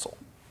you counsel.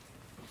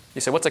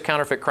 You say, what's a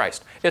counterfeit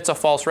Christ? It's a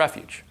false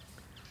refuge.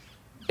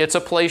 It's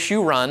a place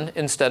you run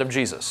instead of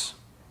Jesus.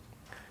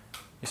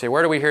 You say,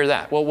 where do we hear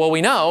that? Well, we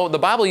know the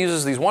Bible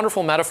uses these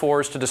wonderful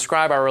metaphors to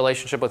describe our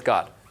relationship with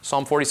God.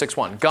 Psalm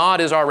 46:1.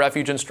 God is our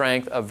refuge and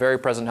strength, a very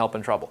present help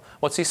in trouble.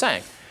 What's he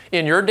saying?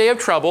 In your day of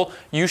trouble,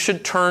 you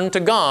should turn to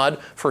God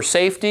for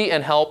safety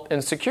and help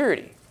and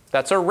security.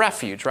 That's a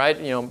refuge, right?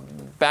 You know,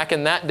 back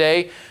in that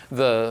day,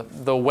 the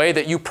way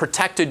that you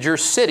protected your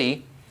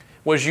city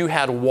was you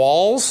had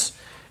walls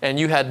and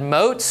you had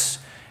moats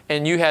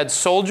and you had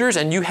soldiers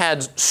and you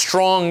had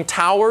strong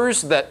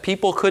towers that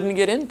people couldn't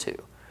get into.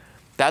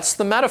 That's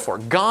the metaphor.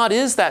 God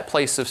is that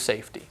place of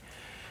safety.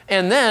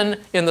 And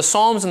then in the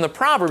Psalms and the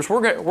Proverbs, we're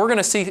going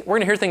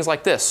to hear things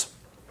like this.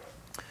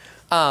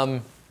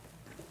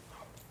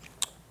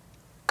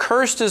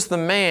 Cursed is the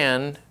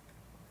man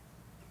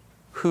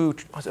who,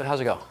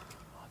 how's it go?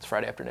 It's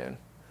Friday afternoon.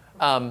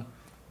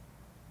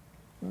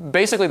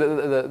 Basically,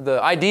 the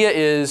idea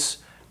is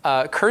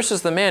cursed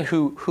is the man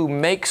who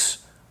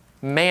makes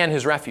man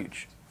his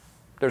refuge.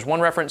 There's one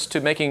reference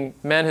to making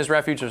men his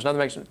refuge. There's another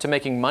reference to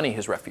making money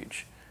his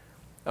refuge.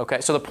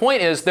 Okay, so the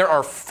point is there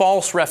are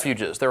false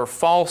refuges. There are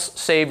false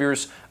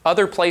saviors,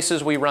 other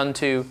places we run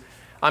to.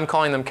 I'm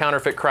calling them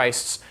counterfeit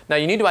Christs. Now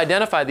you need to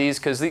identify these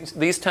because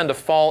these tend to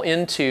fall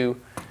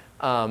into,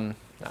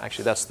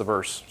 actually that's the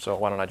verse, so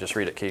why don't I just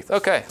read it, Keith?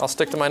 Okay, I'll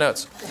stick to my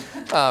notes.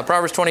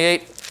 Proverbs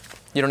 28,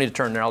 you don't need to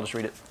turn there, I'll just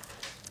read it.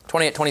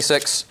 28,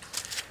 26.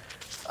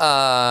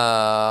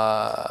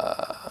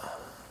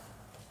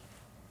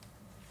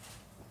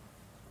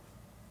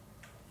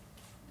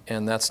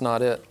 And that's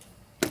not it.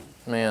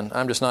 Man,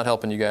 I'm just not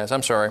helping you guys.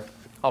 I'm sorry.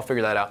 I'll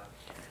figure that out.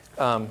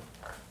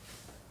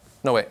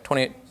 No, wait,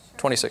 28,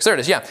 26. There it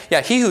is.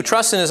 Yeah. He who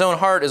trusts in his own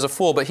heart is a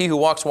fool, but he who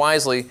walks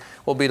wisely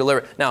will be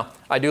delivered. Now,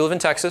 I do live in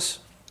Texas.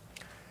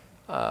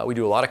 We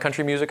do a lot of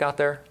country music out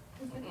there.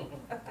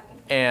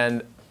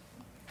 And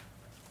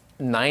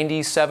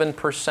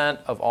 97%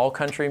 of all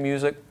country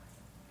music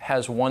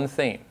has one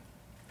theme.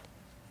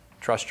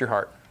 Trust your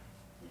heart.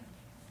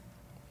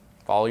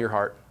 Follow your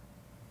heart.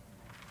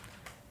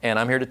 And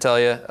I'm here to tell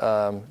you,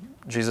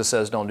 Jesus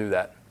says don't do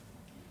that.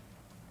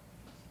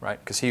 Right?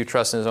 Because he who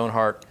trusts in his own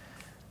heart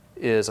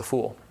is a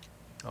fool.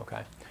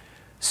 Okay.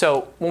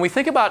 So when we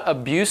think about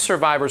abuse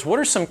survivors, what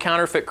are some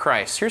counterfeit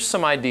Christs? Here's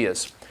some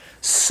ideas.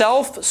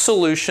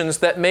 Self-solutions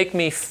that make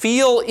me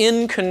feel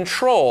in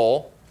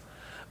control,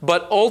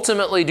 but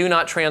ultimately do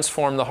not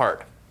transform the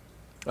heart.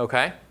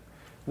 Okay?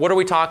 What are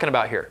we talking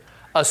about here?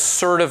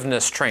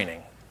 Assertiveness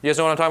training. You guys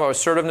know what I'm talking about?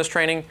 Assertiveness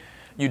training?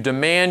 You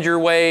demand your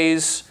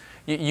ways.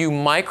 You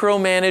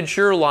micromanage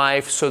your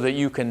life so that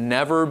you can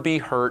never be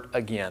hurt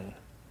again.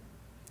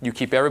 You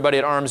keep everybody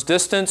at arm's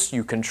distance.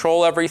 You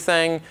control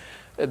everything.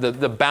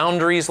 The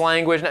boundaries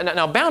language.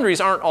 Now, boundaries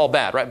aren't all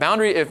bad, right?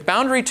 If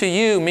boundary to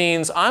you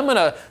means I'm going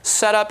to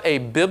set up a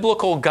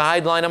biblical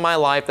guideline in my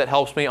life that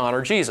helps me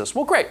honor Jesus.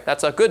 Well, great.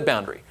 That's a good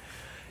boundary.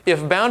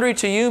 If boundary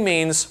to you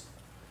means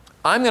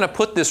I'm going to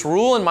put this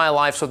rule in my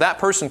life so that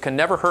person can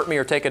never hurt me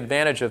or take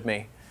advantage of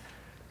me,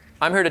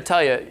 I'm here to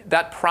tell you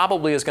that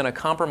probably is going to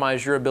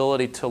compromise your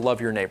ability to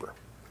love your neighbor.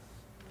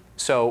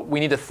 So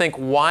we need to think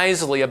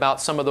wisely about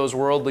some of those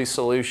worldly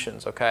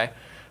solutions, okay?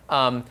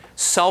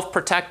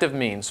 Self-protective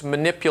means,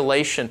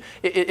 manipulation.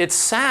 It's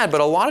sad,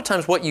 but a lot of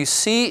times what you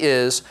see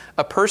is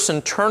a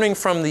person turning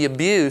from the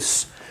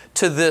abuse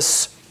to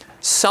this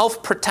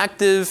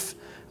self-protective,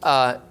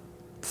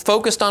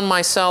 focused on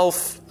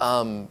myself,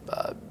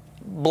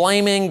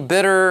 blaming,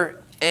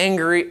 bitter,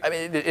 angry. I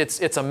mean,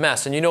 it's a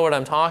mess, and you know what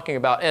I'm talking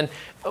about. And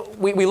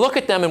we look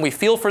at them and we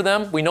feel for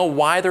them. We know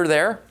why they're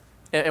there,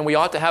 and we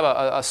ought to have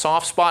a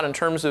soft spot in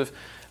terms of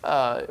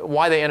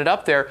why they ended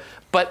up there.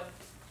 But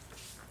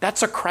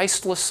that's a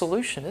Christless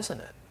solution, isn't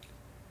it?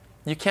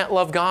 You can't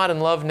love God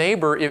and love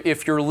neighbor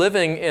if you're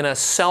living in a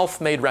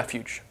self-made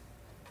refuge,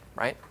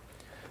 right?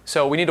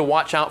 So we need to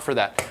watch out for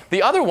that.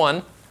 The other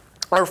one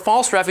are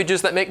false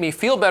refuges that make me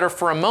feel better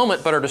for a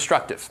moment but are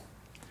destructive.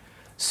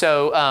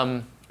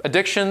 So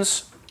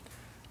addictions,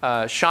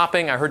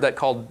 shopping, I heard that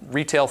called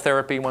retail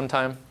therapy one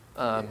time.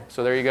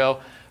 So there you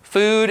go.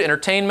 Food,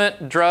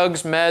 entertainment,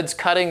 drugs, meds,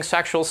 cutting,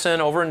 sexual sin,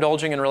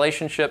 overindulging in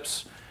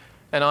relationships,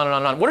 and on and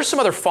on and on. What are some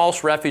other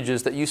false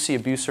refuges that you see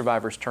abuse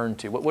survivors turn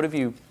to? What have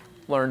you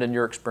learned in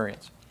your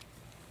experience?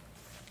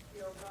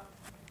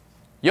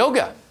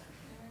 Yoga.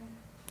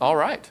 All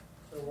right.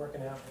 So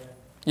working out.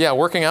 Yeah,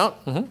 working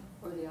out. Mm-hmm.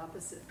 Or the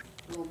opposite,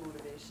 low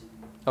motivation.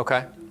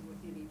 Okay. Do what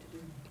you need to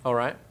do. All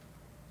right.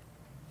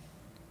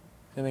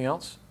 Anything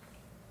else?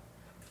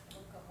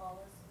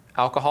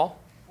 Alcohol?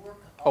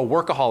 Oh,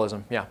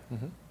 workaholism. Yeah.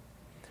 Mm-hmm.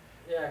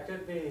 Yeah, it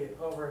could be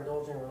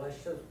overindulging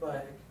relationships,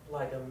 but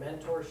like a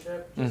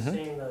mentorship, just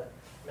seeing the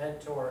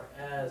mentor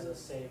as a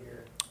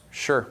savior.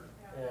 Sure.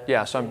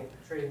 Yeah, so I'm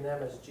treating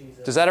them as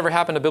Jesus. Does that ever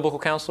happen to biblical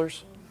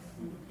counselors?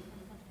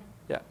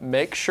 Yeah.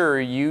 Make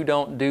sure you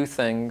don't do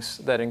things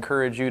that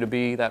encourage you to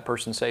be that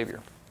person's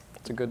savior.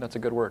 That's a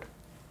good word.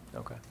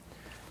 Okay.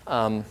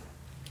 All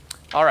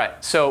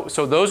right. So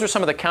those are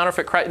some of the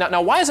counterfeit Christ.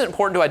 Now, why is it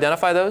important to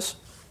identify those?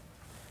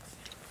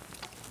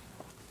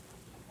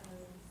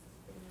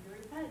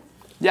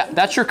 Yeah,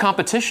 that's your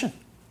competition,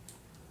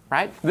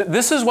 right?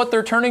 This is what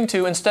they're turning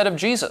to instead of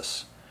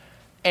Jesus.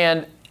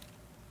 And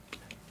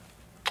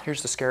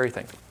here's the scary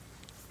thing.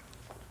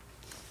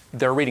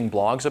 They're reading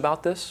blogs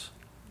about this.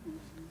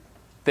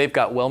 They've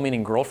got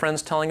well-meaning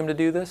girlfriends telling them to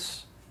do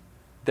this.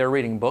 They're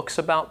reading books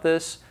about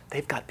this.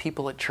 They've got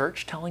people at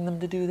church telling them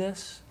to do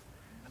this.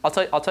 I'll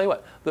tell you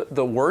what,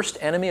 the worst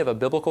enemy of a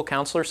biblical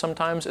counselor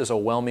sometimes is a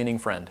well-meaning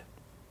friend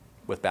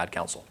with bad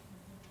counsel.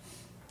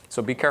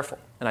 So be careful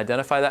and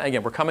identify that.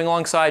 Again, we're coming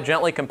alongside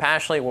gently,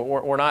 compassionately.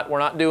 We're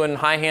not doing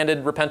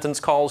high-handed repentance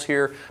calls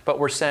here, but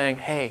we're saying,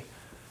 hey,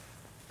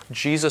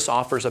 Jesus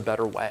offers a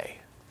better way.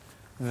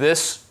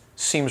 This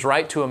seems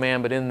right to a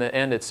man, but in the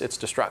end, it's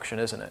destruction,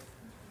 isn't it?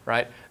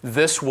 Right?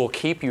 This will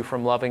keep you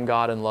from loving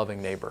God and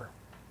loving neighbor.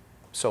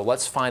 So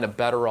let's find a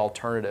better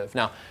alternative.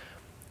 Now,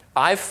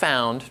 I've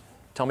found,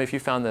 tell me if you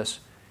found this,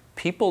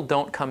 people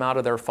don't come out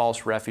of their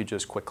false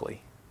refuges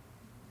quickly.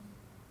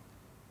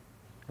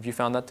 Have you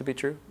found that to be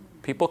true?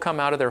 People come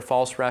out of their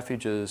false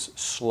refuges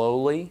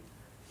slowly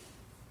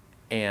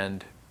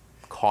and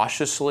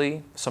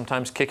cautiously,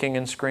 sometimes kicking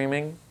and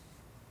screaming.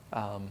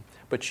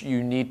 But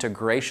you need to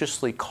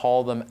graciously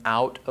call them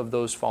out of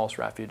those false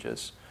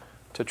refuges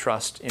to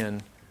trust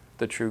in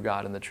the true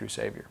God and the true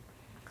Savior.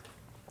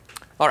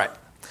 All right.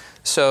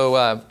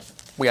 So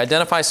we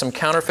identify some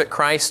counterfeit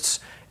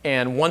Christs.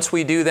 And once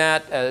we do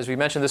that, as we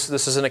mentioned,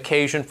 this is an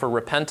occasion for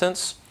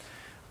repentance.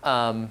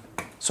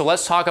 So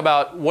let's talk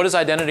about what does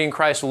identity in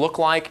Christ look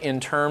like in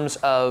terms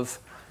of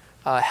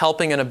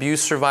helping an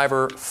abuse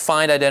survivor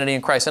find identity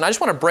in Christ. And I just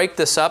want to break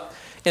this up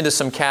into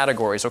some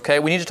categories, okay?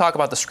 We need to talk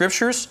about the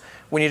Scriptures.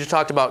 We need to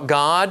talk about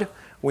God.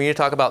 We need to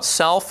talk about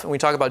self. And we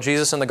talk about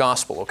Jesus and the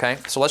gospel, okay?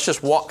 So let's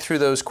just walk through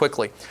those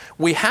quickly.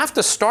 We have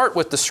to start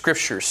with the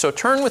Scriptures. So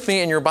turn with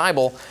me in your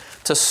Bible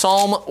to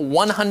Psalm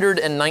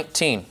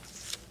 119.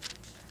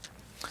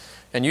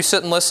 And you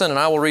sit and listen, and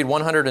I will read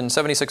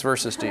 176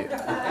 verses to you.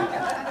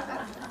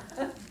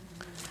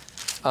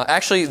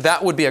 Actually,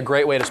 that would be a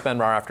great way to spend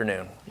our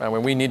afternoon. I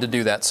mean, we need to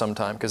do that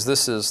sometime because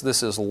this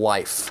is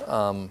life.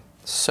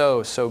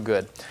 So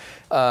good.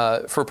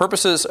 For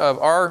purposes of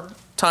our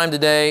time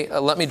today,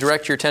 let me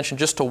direct your attention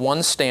just to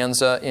one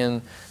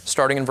stanza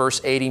starting in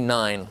verse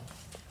 89.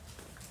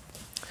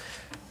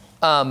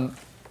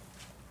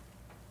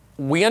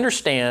 We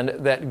understand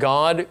that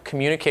God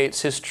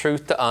communicates His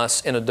truth to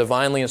us in a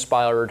divinely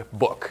inspired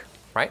book,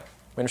 right?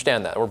 We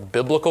understand that. We're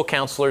biblical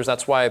counselors.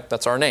 That's why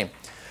that's our name.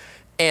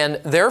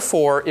 And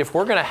therefore, if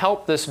we're going to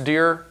help this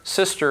dear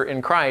sister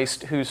in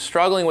Christ who's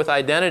struggling with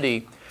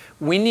identity,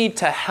 we need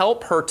to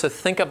help her to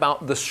think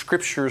about the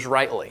Scriptures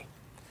rightly.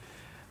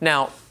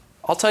 Now,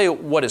 I'll tell you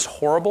what is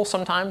horrible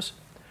sometimes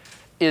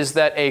is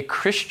that a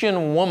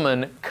Christian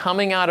woman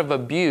coming out of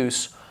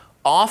abuse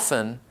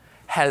often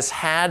has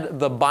had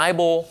the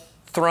Bible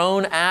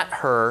thrown at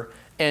her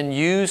and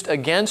used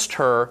against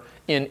her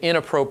in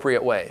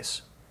inappropriate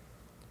ways.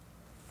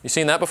 You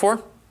seen that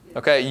before?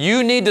 Okay,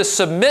 you need to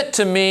submit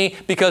to me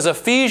because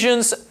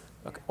Ephesians...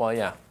 Okay, well,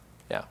 yeah.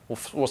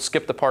 We'll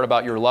skip the part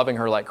about you're loving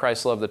her like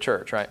Christ loved the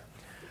church, right?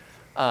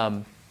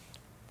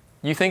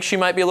 You think she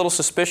might be a little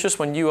suspicious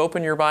when you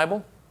open your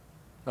Bible?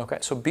 Okay,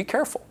 so be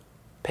careful.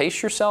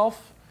 Pace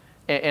yourself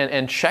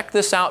and check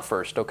this out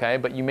first, okay?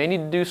 But you may need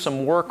to do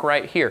some work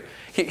right here.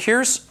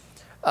 Here's...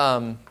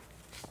 why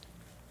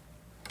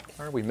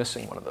are we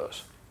missing one of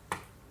those?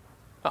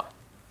 Oh,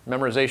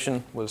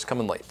 memorization was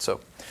coming late, so...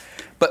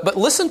 But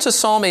listen to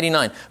Psalm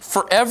 89.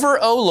 Forever,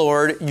 O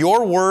Lord,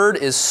 your word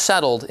is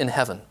settled in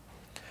heaven.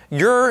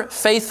 Your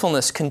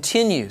faithfulness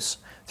continues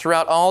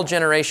throughout all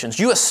generations.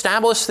 You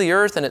establish the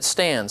earth and it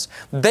stands.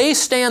 They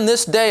stand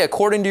this day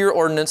according to your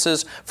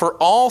ordinances, for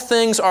all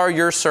things are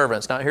your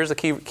servants. Now here's the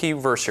key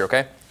verse here,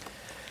 okay?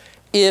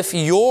 If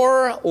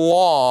your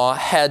law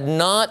had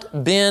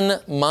not been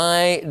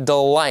my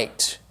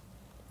delight,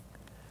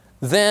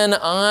 then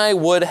I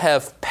would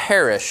have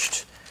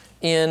perished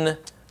in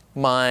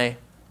my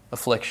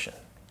affliction.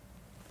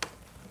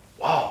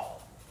 Whoa.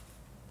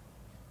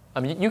 I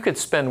mean, you could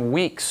spend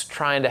weeks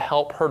trying to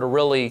help her to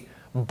really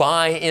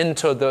buy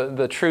into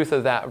the truth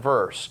of that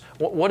verse.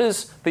 What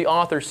is the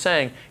author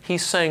saying?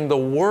 He's saying the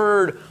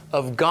Word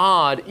of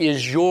God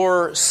is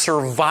your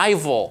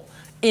survival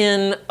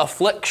in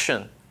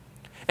affliction.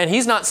 And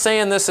he's not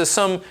saying this as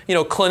some,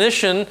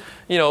 clinician,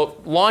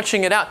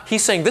 launching it out.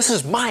 He's saying, this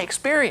is my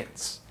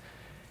experience.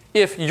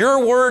 If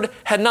your word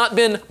had not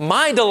been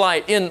my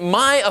delight in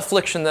my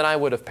affliction, then I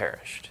would have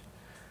perished.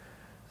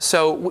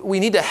 So we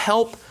need to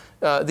help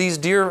these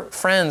dear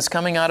friends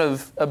coming out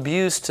of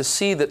abuse to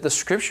see that the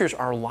Scriptures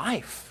are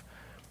life.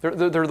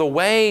 They're the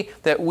way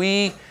that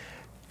we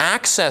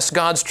access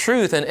God's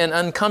truth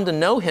and come to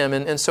know Him.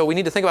 And so we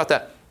need to think about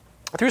that.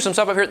 I threw some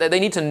stuff up here. They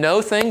need to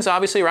know things,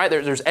 obviously, right?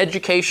 There's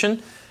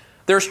education.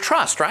 There's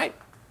trust, right?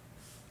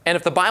 And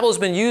if the Bible has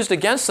been used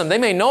against them, they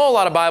may know a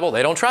lot of Bible.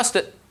 They don't trust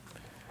it.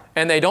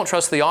 And they don't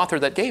trust the author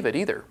that gave it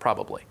either,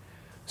 probably.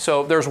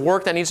 So there's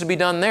work that needs to be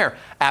done there.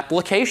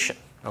 Application,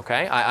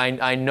 okay?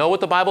 I know what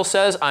the Bible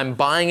says. I'm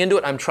buying into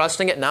it. I'm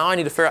trusting it. Now I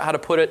need to figure out how to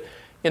put it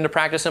into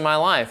practice in my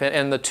life.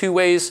 And the two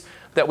ways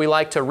that we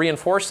like to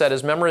reinforce that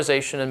is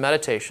memorization and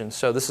meditation.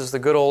 So this is the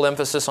good old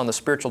emphasis on the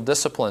spiritual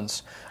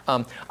disciplines.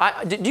 Do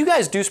you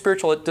guys do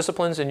spiritual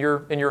disciplines in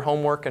your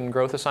homework and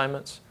growth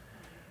assignments?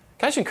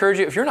 Can I just encourage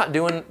you, if you're not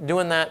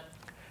doing that,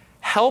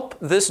 help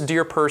this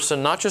dear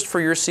person, not just for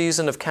your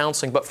season of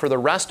counseling, but for the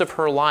rest of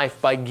her life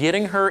by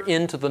getting her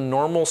into the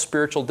normal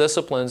spiritual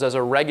disciplines as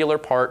a regular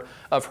part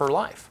of her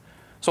life.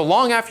 So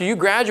long after you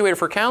graduated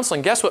for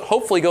counseling, guess what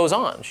hopefully goes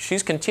on?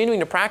 She's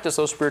continuing to practice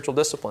those spiritual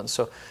disciplines.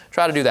 So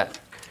try to do that.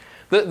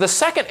 The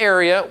second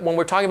area when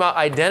we're talking about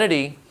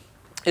identity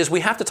is we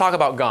have to talk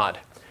about God.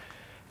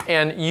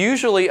 And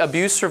usually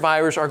abuse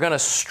survivors are going to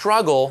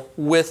struggle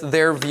with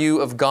their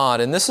view of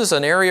God. And this is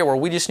an area where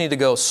we just need to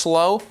go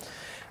slow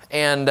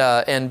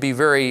and be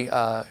very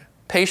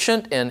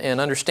patient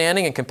and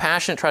understanding and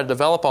compassionate, try to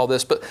develop all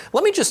this. But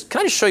can I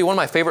just show you one of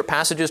my favorite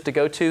passages to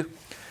go to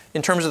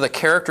in terms of the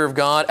character of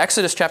God?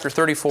 Exodus chapter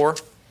 34.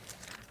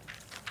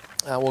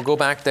 We'll go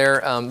back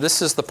there.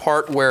 This is the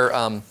part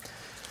where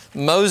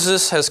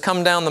Moses has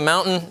come down the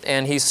mountain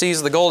and he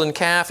sees the golden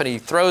calf and he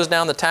throws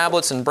down the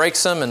tablets and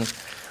breaks them, and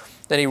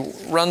then he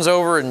runs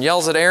over and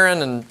yells at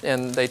Aaron,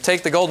 and they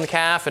take the golden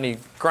calf and he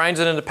grinds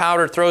it into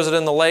powder, throws it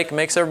in the lake,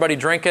 makes everybody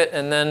drink it,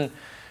 and then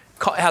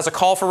has a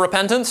call for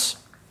repentance.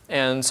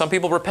 And some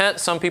people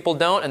repent, some people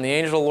don't, and the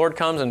angel of the Lord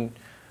comes and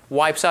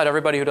wipes out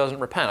everybody who doesn't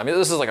repent. I mean,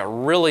 this is like a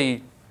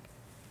really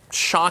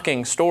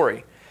shocking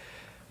story.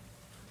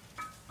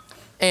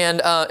 And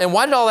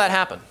why did all that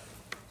happen?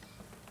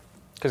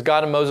 Because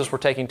God and Moses were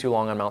taking too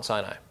long on Mount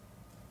Sinai.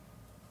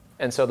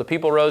 And so the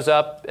people rose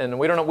up, and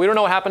we don't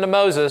know what happened to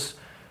Moses.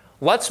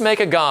 Let's make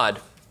a god.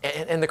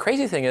 And the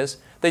crazy thing is,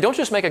 they don't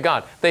just make a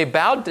god. They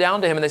bowed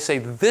down to him and they say,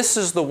 this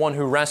is the one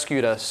who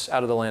rescued us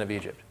out of the land of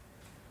Egypt.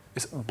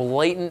 It's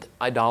blatant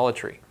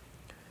idolatry.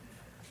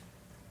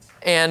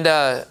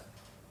 And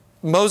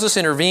Moses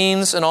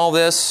intervenes in all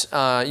this.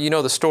 You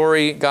know the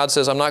story. God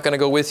says, I'm not going to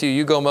go with you.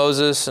 You go,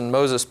 Moses. And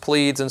Moses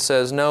pleads and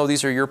says, no,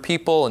 these are your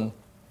people.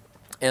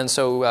 And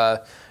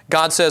so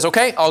God says,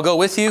 okay, I'll go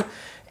with you.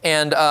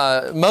 And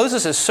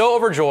Moses is so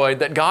overjoyed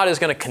that God is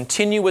going to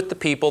continue with the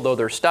people, though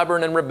they're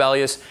stubborn and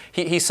rebellious.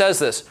 He says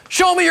this,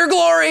 show me your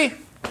glory!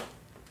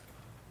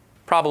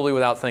 Probably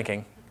without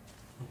thinking.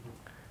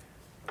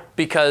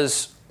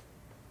 Because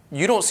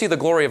you don't see the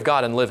glory of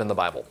God and live in the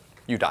Bible.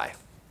 You die.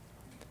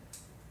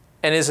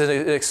 And his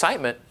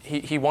excitement,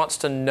 he wants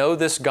to know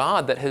this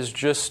God that has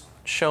just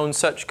shown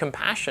such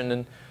compassion.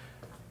 And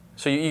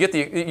so you get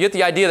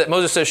the idea that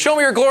Moses says, show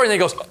me your glory, and then he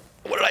goes,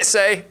 what did I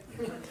say?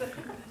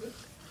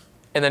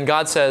 And then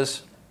God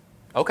says,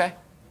 okay,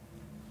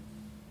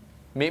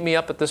 meet me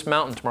up at this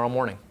mountain tomorrow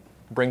morning.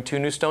 Bring 2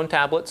 new stone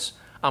tablets.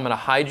 I'm going to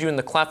hide you in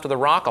the cleft of the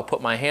rock. I'll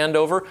put my hand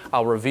over.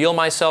 I'll reveal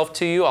myself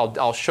to you.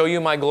 I'll show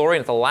you my glory.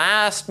 And at the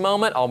last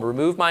moment, I'll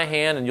remove my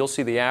hand and you'll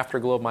see the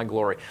afterglow of my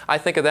glory. I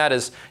think of that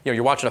as,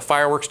 you're watching a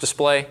fireworks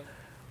display.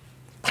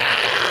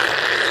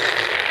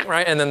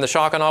 Right? And then the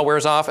shock and awe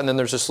wears off, and then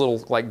there's this little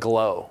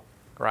glow.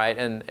 Right?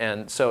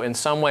 And so in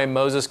some way,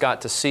 Moses got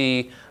to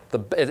see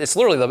it's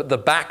literally the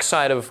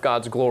backside of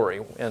God's glory.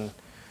 And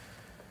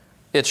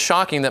it's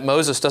shocking that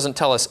Moses doesn't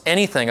tell us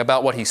anything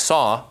about what he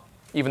saw,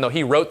 even though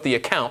he wrote the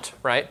account,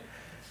 right?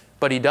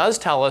 But he does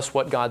tell us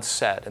what God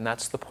said, and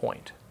that's the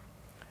point.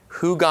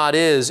 Who God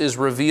is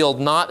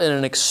revealed not in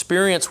an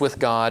experience with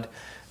God,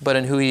 but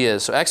in who He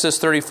is. So Exodus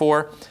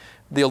 34,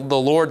 the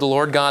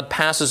Lord God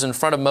passes in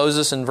front of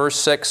Moses in verse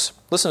 6.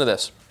 Listen to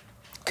this.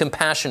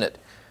 Compassionate,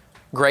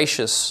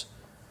 gracious,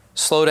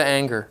 slow to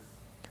anger,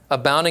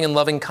 abounding in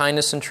loving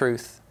kindness and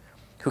truth,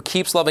 who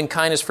keeps loving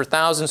kindness for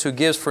thousands, who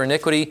gives for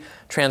iniquity,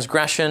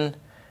 transgression,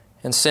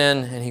 and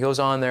sin. And he goes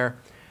on there.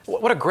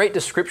 What a great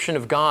description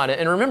of God.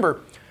 And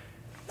remember,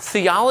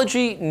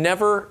 theology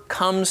never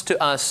comes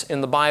to us in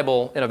the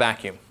Bible in a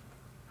vacuum.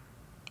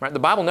 Right? The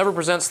Bible never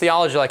presents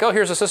theology like, oh,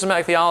 here's a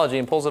systematic theology,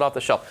 and pulls it off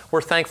the shelf.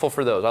 We're thankful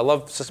for those. I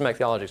love systematic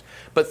theologies.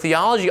 But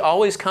theology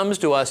always comes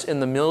to us in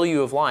the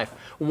milieu of life.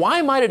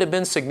 Why might it have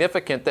been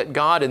significant that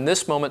God in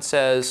this moment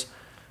says,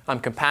 I'm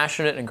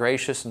compassionate and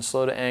gracious and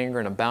slow to anger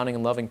and abounding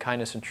in loving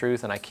kindness and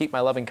truth, and I keep my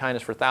loving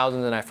kindness for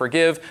thousands, and I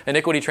forgive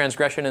iniquity,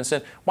 transgression, and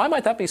sin? Why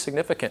might that be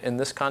significant in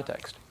this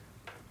context?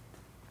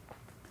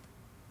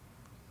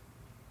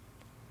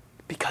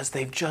 Because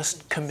they've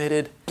just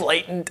committed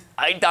blatant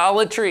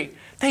idolatry.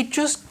 They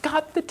just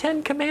got the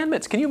 10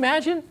 Commandments. Can you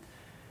imagine?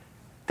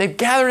 They've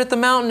gathered at the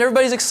mountain.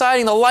 Everybody's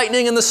exciting. The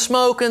lightning and the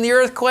smoke and the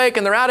earthquake.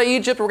 And they're out of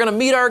Egypt. We're going to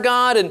meet our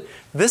God. And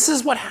this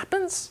is what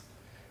happens.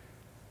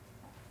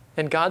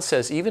 And God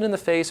says, even in the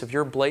face of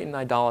your blatant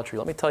idolatry,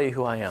 let me tell you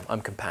who I am.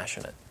 I'm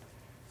compassionate.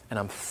 And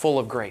I'm full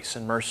of grace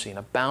and mercy and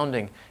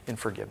abounding in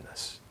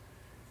forgiveness.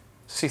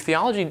 See,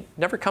 theology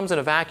never comes in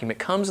a vacuum. It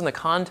comes in the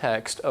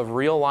context of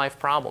real life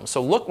problems.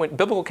 So look, when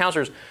biblical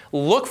counselors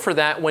look for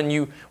that when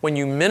you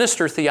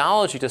minister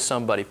theology to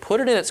somebody.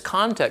 Put it in its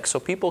context so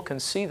people can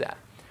see that.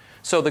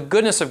 So the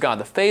goodness of God,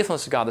 the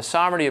faithfulness of God, the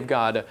sovereignty of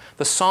God,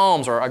 the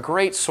Psalms are a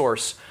great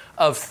source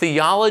of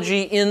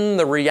theology in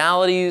the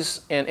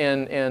realities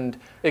and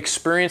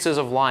experiences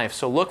of life.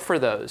 So look for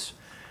those.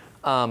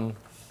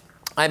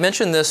 I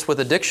mentioned this with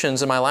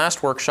addictions in my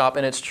last workshop,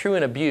 and it's true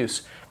in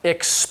abuse.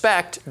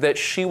 Expect that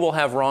she will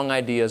have wrong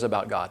ideas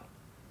about God.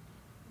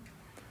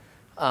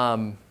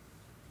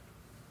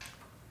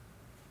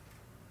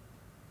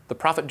 The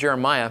prophet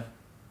Jeremiah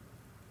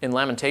in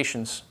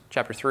Lamentations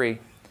chapter 3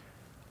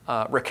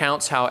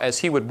 recounts how as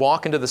he would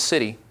walk into the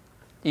city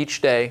each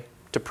day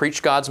to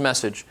preach God's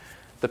message,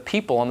 the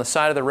people on the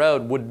side of the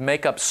road would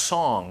make up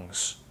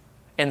songs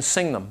and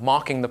sing them,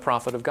 mocking the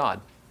prophet of God.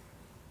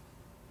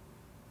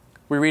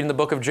 We read in the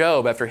book of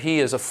Job after he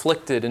is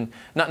afflicted and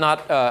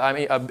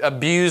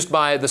abused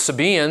by the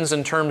Sabaeans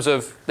in terms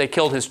of they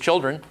killed his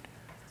children.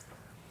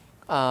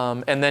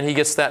 And then he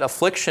gets that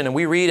affliction. And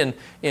we read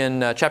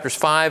in chapters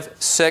 5,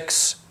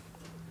 6,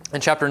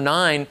 and chapter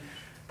 9,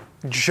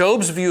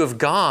 Job's view of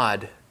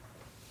God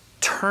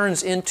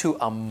turns into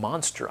a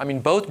monster. I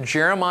mean, both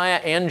Jeremiah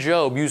and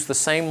Job use the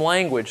same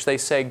language. They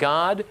say,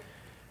 God,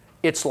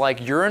 it's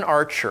like you're an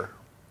archer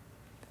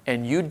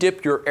and you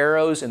dip your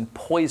arrows in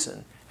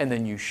poison and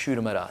then you shoot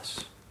them at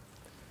us.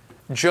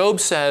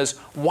 Job says,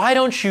 why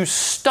don't you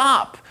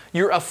stop?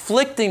 You're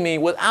afflicting me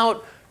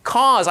without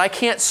cause. I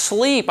can't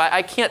sleep.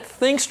 I can't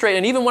think straight.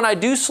 And even when I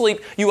do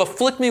sleep, you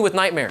afflict me with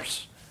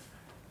nightmares.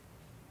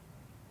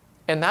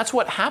 And that's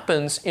what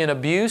happens in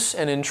abuse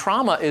and in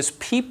trauma is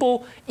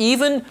people,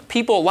 even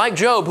people like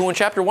Job, who in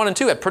chapter 1 and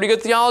 2 had pretty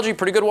good theology,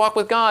 pretty good walk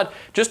with God,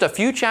 just a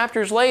few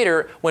chapters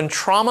later, when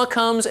trauma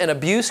comes and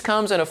abuse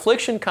comes and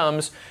affliction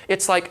comes,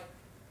 it's like,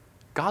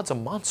 God's a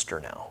monster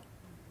now.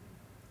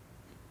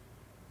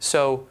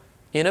 So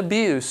in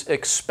abuse,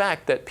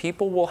 expect that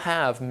people will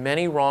have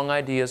many wrong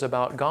ideas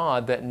about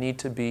God that need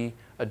to be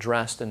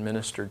addressed and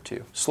ministered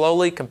to.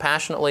 Slowly,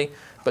 compassionately,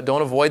 but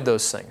don't avoid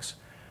those things.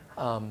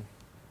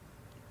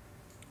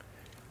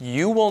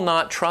 You will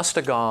not trust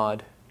a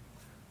God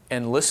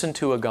and listen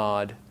to a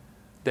God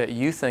that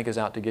you think is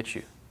out to get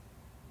you,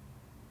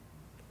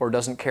 or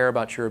doesn't care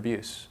about your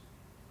abuse,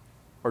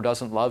 or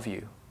doesn't love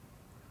you.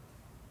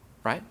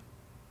 Right?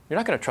 You're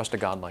not going to trust a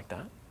God like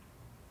that.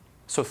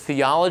 So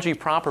theology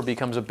proper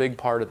becomes a big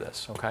part of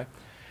this, okay?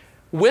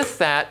 With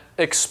that,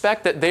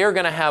 expect that they are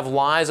going to have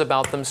lies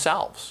about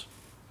themselves.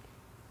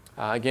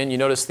 Again, you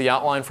notice the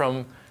outline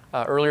from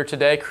earlier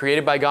today,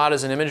 created by God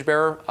as an image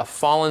bearer, a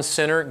fallen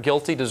sinner,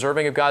 guilty,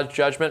 deserving of God's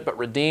judgment, but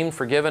redeemed,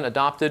 forgiven,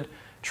 adopted,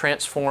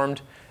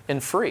 transformed,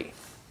 and free.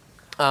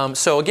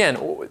 So again,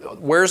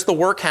 where's the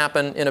work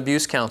happen in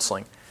abuse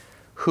counseling?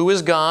 Who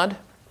is God?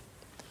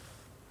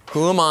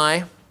 Who am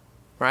I?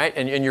 Right?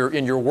 And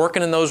you're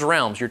working in those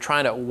realms. You're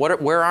trying to,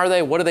 where are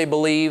they? What do they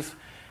believe?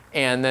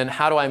 And then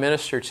how do I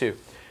minister to?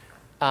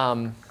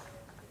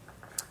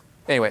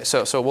 Anyway,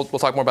 so we'll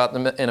talk more about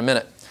them in a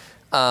minute.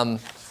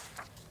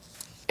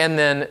 And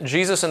then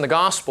Jesus and the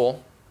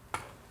gospel.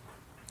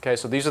 Okay,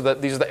 so these are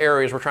the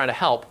areas we're trying to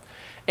help.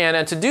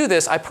 And to do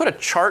this, I put a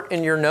chart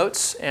in your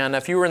notes. And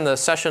if you were in the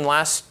session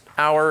last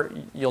hour,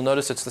 you'll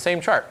notice it's the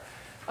same chart.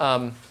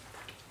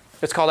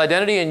 It's called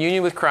Identity and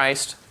Union with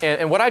Christ.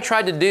 And what I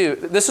tried to do,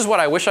 this is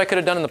what I wish I could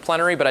have done in the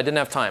plenary, but I didn't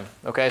have time.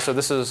 Okay, so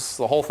this is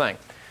the whole thing.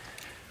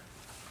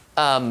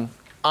 I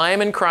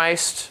am in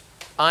Christ.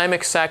 I am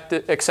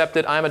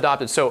accepted. I am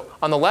adopted. So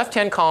on the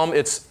left-hand column,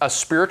 it's a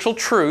spiritual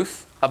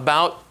truth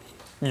about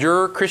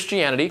your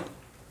Christianity,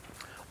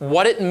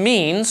 what it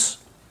means,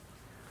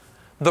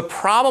 the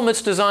problem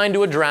it's designed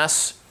to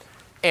address,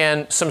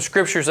 and some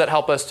scriptures that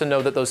help us to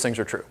know that those things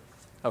are true.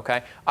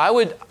 Okay,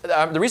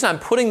 the reason I'm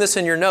putting this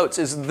in your notes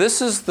is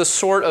this is the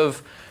sort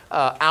of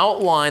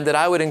outline that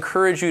I would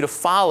encourage you to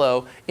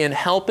follow in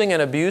helping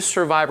an abuse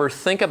survivor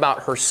think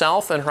about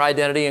herself and her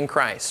identity in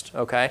Christ.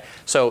 Okay,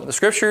 so the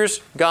scriptures,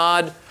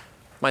 God,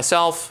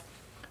 myself,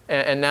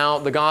 and now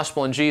the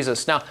gospel and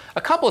Jesus. Now,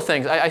 a couple of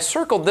things. I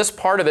circled this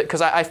part of it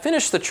because I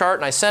finished the chart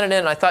and I sent it in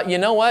and I thought, you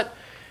know what?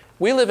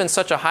 We live in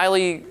such a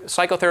highly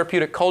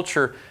psychotherapeutic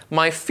culture.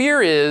 My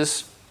fear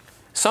is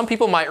some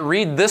people might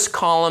read this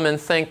column and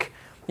think,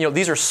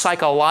 these are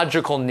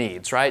psychological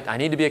needs, right? I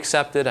need to be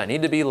accepted. I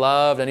need to be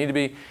loved. I need to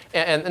be...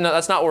 And no,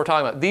 that's not what we're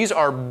talking about. These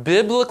are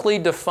biblically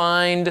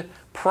defined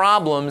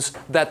problems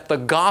that the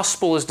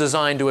gospel is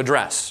designed to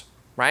address,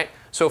 right?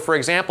 So, for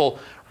example,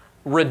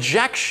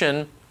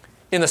 rejection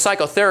in the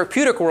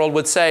psychotherapeutic world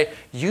would say,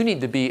 you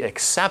need to be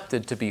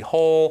accepted to be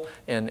whole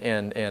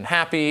and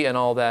happy and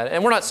all that.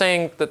 And we're not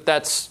saying that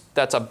that's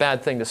a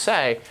bad thing to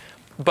say,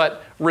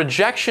 but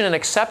rejection and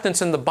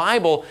acceptance in the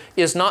Bible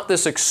is not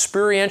this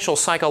experiential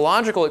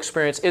psychological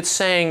experience. It's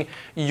saying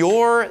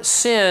your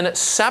sin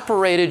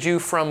separated you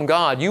from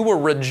God. You were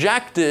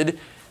rejected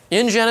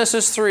in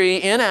Genesis 3,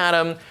 in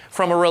Adam,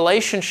 from a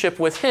relationship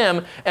with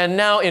Him, and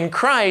now in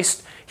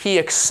Christ, He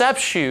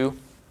accepts you,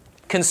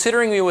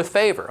 considering you with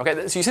favor.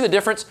 Okay, so you see the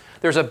difference?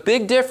 There's a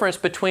big difference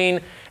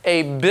between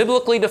a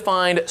biblically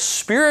defined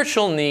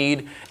spiritual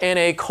need and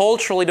a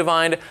culturally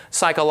defined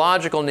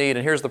psychological need,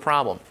 and here's the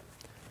problem.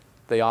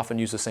 They often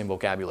use the same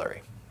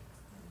vocabulary.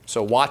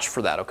 So watch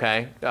for that,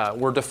 okay?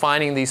 We're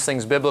defining these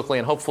things biblically,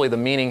 and hopefully the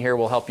meaning here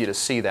will help you to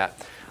see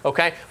that.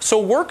 Okay?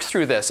 So work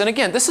through this. And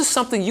again, this is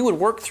something you would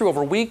work through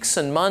over weeks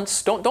and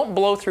months. Don't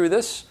blow through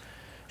this.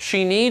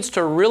 She needs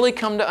to really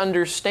come to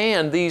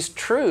understand these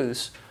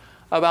truths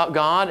about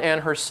God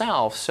and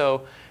herself.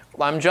 So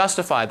I'm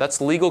justified.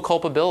 That's legal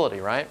culpability,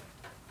 right?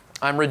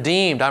 I'm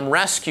redeemed. I'm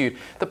rescued.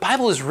 The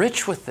Bible is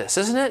rich with this,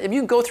 isn't it? If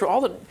you can go through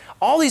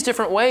all these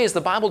different ways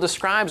the Bible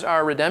describes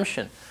our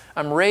redemption.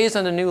 I'm raised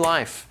unto new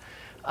life.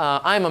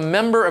 I'm a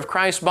member of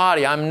Christ's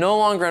body. I'm no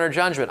longer under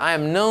judgment. I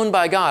am known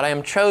by God. I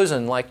am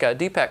chosen, like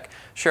Deepak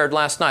shared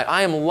last night.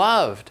 I am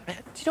loved.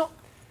 Man,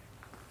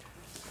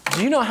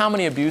 do you know how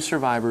many abuse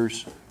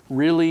survivors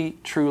really,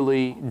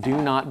 truly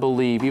do not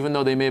believe, even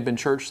though they may have been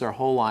churched their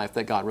whole life,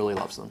 that God really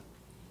loves them?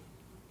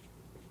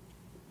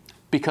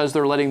 Because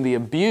they're letting the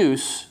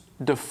abuse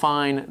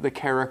define the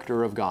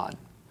character of God.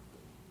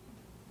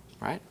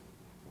 Right?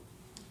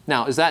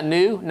 Now, is that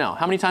new? No.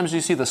 How many times do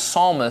you see the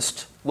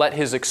psalmist let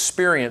his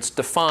experience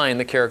define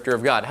the character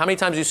of God? How many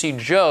times do you see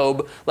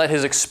Job let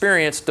his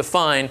experience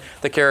define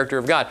the character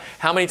of God?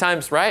 How many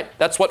times, right?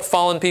 That's what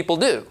fallen people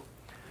do.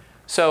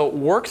 So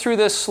work through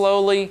this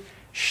slowly.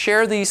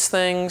 Share these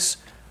things.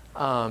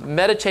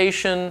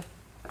 Meditation,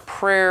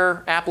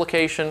 prayer,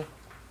 application.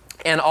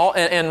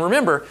 And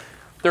remember,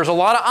 there's a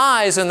lot of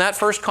I's in that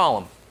first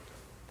column.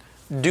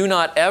 Do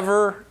not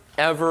ever,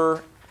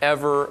 ever,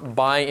 ever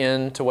buy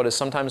into what is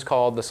sometimes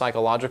called the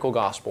psychological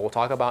gospel. We'll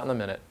talk about in a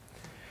minute.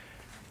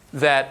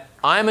 That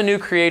I'm a new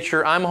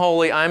creature, I'm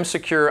holy, I'm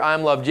secure,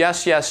 I'm loved.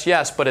 Yes, yes,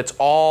 yes, but it's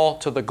all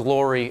to the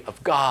glory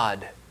of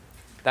God.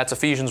 That's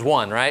Ephesians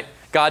 1, right?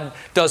 God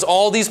does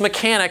all these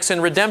mechanics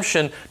in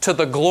redemption to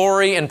the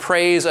glory and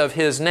praise of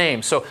His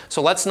name. So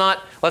let's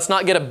not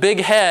get a big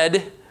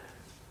head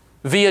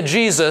via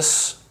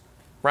Jesus,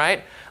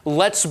 right?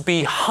 Let's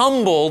be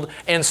humbled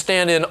and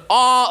stand in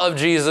awe of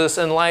Jesus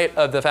in light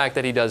of the fact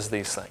that He does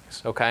these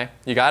things. Okay?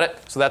 You got it?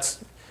 So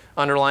that's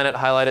underline it,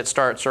 highlight it,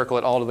 circle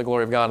it, all to the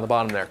glory of God on the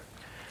bottom there.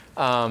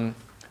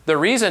 The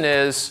reason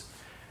is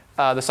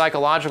the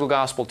psychological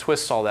gospel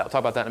twists all that. We'll talk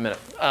about that in a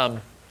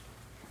minute.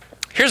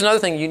 Here's another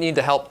thing you need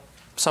to help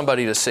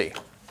somebody to see.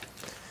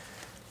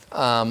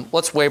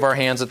 Let's wave our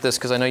hands at this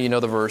because I know you know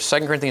the verse.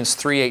 2 Corinthians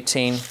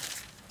 3:18.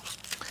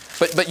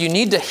 But you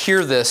need to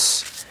hear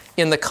this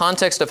in the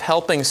context of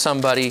helping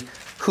somebody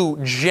who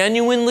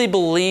genuinely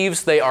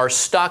believes they are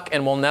stuck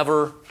and will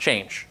never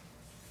change.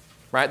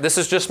 Right? This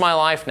is just my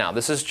life now.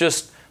 This is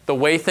just the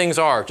way things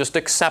are. Just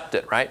accept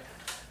it, right?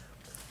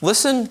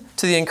 Listen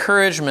to the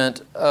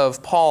encouragement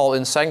of Paul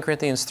in 2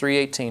 Corinthians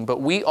 3:18. But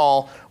we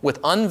all, with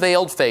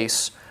unveiled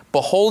face,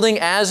 beholding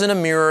as in a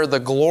mirror the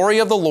glory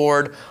of the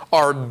Lord,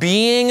 are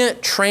being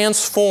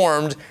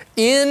transformed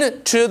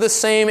into the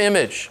same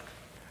image.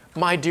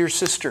 My dear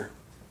sister,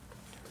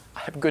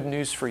 I have good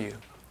news for you.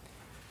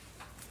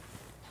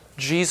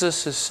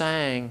 Jesus is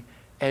saying,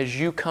 as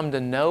you come to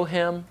know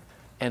Him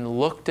and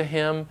look to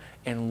Him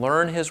and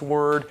learn His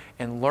Word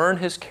and learn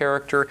His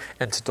character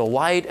and to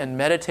delight and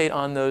meditate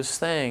on those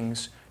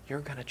things, you're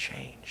going to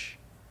change.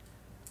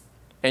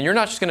 And you're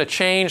not just going to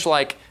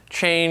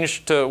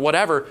change to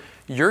whatever.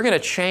 You're going to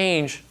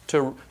change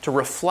to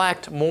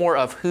reflect more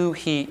of who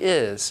He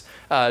is.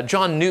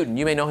 John Newton,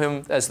 you may know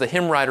him as the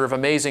hymn writer of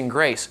Amazing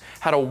Grace,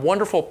 had a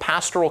wonderful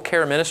pastoral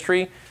care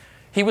ministry.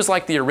 He was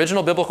like the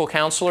original biblical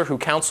counselor who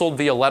counseled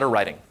via letter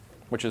writing,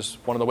 which is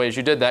one of the ways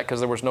you did that because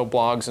there was no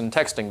blogs and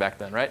texting back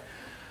then, right?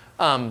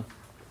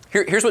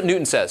 Here's what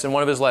Newton says in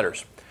one of his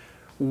letters.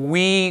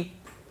 We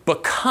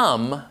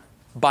become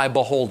by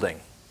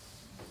beholding.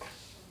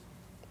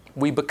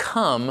 We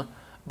become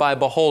by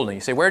beholding.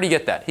 You say, where did he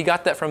get that? He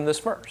got that from this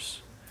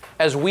verse.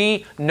 As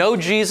we know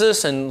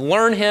Jesus and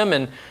learn Him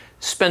and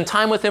spend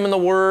time with Him in the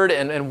Word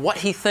and what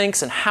He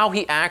thinks and how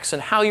He acts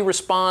and how He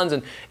responds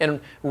and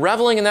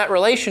reveling in that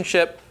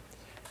relationship,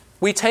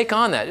 we take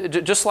on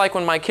that. Just like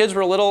when my kids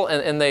were little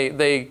and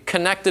they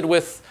connected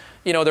with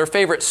their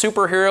favorite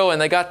superhero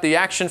and they got the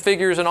action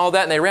figures and all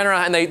that and they ran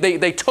around and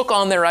they took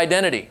on their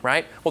identity,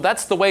 right? Well,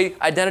 that's the way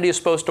identity is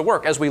supposed to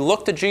work. As we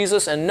look to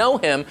Jesus and know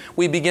Him,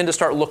 we begin to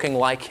start looking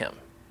like Him.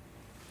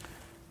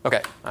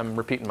 Okay, I'm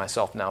repeating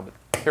myself now, but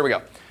here we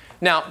go.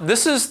 Now,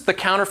 this is the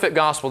counterfeit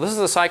gospel. This is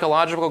the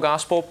psychological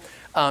gospel.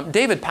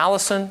 David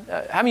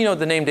Powlison, how many know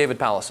the name David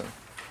Powlison?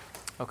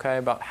 Okay,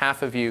 about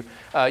half of you.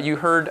 You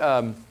heard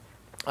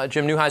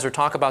Jim Neuheiser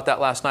talked about that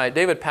last night.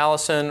 David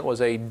Pallison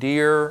was a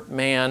dear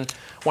man,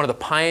 one of the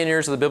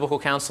pioneers of the biblical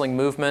counseling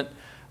movement,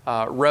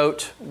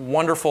 wrote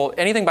wonderful,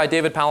 anything by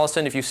David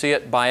Pallison, if you see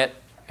it, buy it.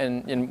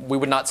 And we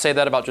would not say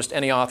that about just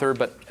any author,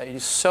 but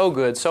he's so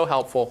good, so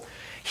helpful.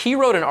 He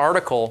wrote an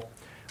article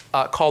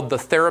called The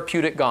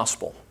Therapeutic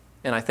Gospel,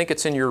 and I think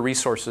it's in your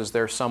resources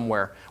there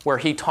somewhere, where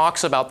he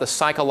talks about the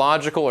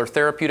psychological or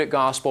therapeutic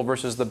gospel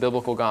versus the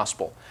biblical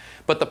gospel.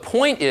 But the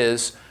point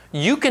is,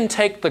 you can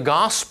take the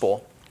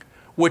gospel,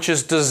 which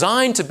is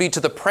designed to be to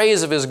the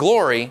praise of His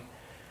glory,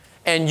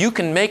 and you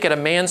can make it a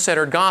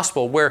man-centered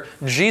gospel where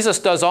Jesus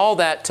does all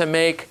that to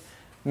make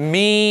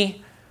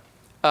me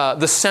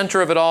the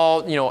center of it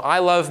all. You know, I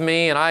love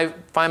me and I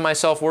find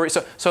myself worried.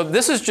 So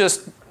this is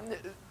just,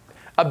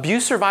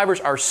 abuse survivors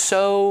are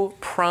so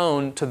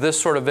prone to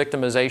this sort of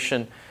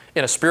victimization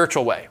in a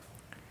spiritual way,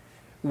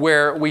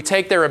 where we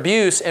take their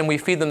abuse and we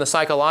feed them the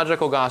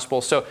psychological gospel.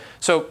 So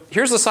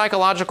here's the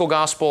psychological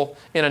gospel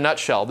in a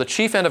nutshell. The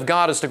chief end of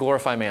God is to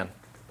glorify man,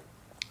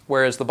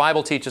 whereas the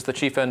Bible teaches the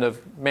chief end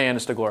of man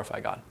is to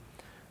glorify God.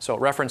 So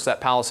reference that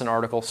Pallison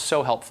article,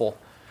 so helpful.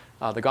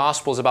 The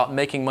gospel is about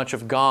making much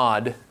of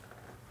God,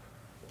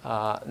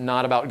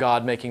 not about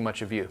God making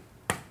much of you.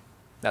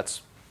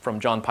 That's from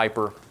John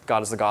Piper,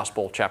 God is the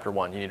Gospel, chapter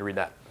 1. You need to read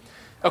that.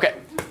 Okay,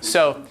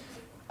 so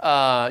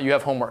you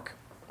have homework.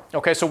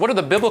 Okay, so what are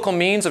the biblical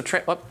means of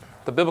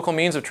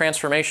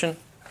transformation?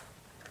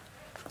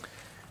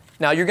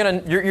 Now you're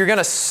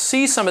gonna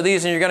see some of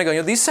these, and you're gonna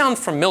go, these sound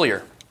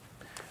familiar.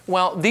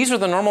 Well, these are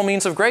the normal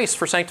means of grace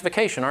for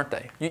sanctification, aren't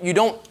they?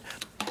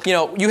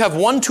 You have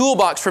one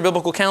toolbox for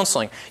biblical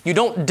counseling. You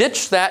don't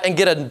ditch that and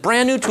get a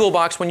brand new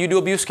toolbox when you do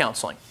abuse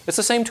counseling. It's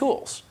the same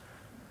tools.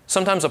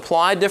 Sometimes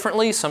applied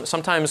differently,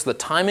 sometimes the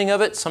timing of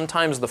it,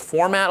 sometimes the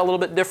format a little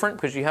bit different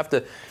because you have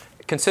to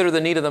consider the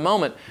need of the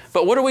moment.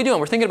 But what are we doing?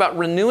 We're thinking about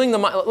renewing the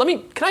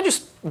mind. Can I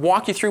just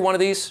walk you through one of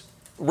these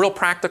real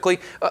practically?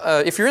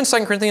 If you're in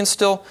 2 Corinthians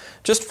still,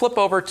 just flip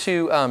over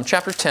to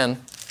chapter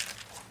 10.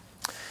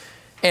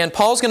 And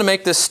Paul's going to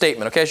make this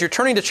statement. Okay, as you're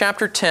turning to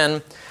chapter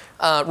 10,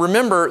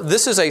 remember,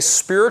 this is a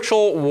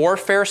spiritual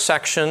warfare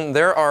section.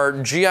 There are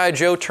G.I.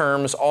 Joe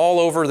terms all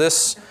over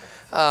this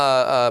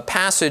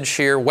passage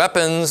here,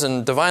 weapons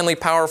and divinely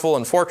powerful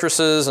and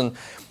fortresses. And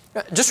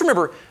just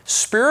remember,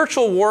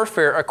 spiritual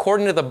warfare,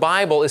 according to the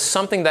Bible, is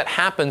something that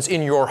happens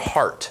in your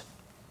heart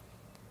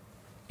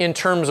in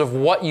terms of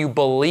what you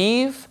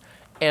believe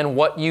and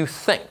what you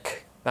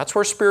think. That's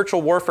where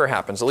spiritual warfare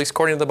happens, at least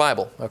according to the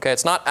Bible. Okay,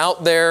 it's not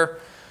out there.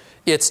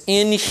 It's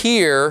in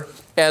here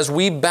as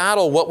we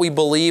battle what we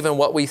believe and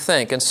what we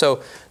think. And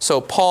so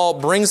Paul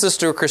brings this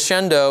to a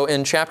crescendo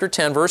in chapter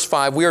 10, verse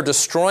 5. We are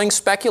destroying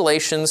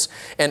speculations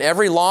and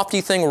every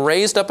lofty thing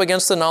raised up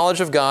against the knowledge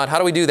of God. How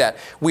do we do that?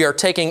 We are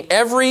taking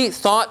every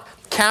thought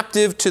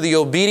captive to the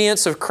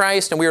obedience of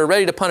Christ, and we are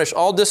ready to punish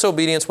all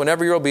disobedience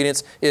whenever your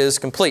obedience is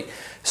complete.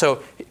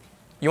 So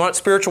you want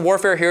spiritual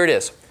warfare? Here it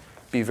is.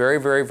 Be very,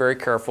 very, very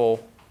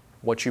careful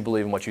what you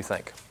believe and what you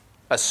think,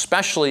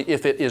 especially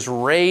if it is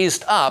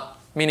raised up,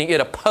 meaning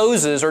it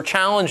opposes or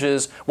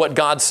challenges what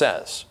God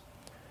says.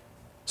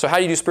 So how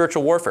do you do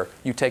spiritual warfare?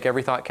 You take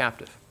every thought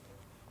captive.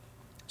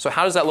 So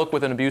how does that look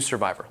with an abuse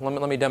survivor?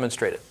 Let me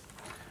demonstrate it.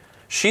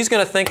 She's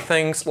going to think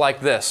things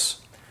like this.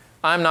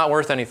 I'm not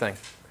worth anything.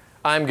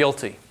 I'm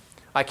guilty.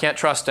 I can't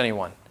trust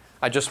anyone.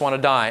 I just want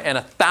to die. And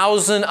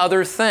 1,000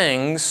 other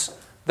things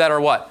that are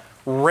what?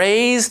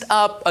 Raised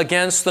up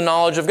against the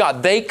knowledge of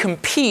God. They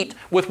compete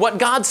with what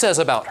God says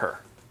about her.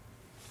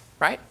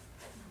 Right?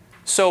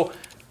 So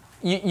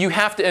you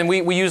have to, and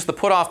we use the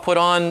put off, put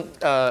on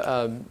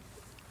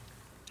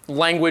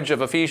language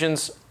of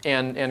Ephesians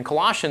and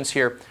Colossians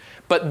here,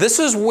 but this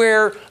is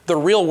where the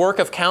real work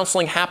of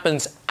counseling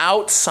happens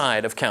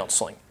outside of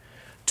counseling.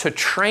 To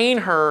train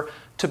her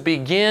to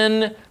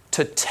begin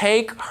to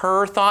take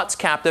her thoughts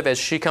captive as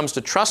she comes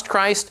to trust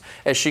Christ,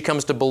 as she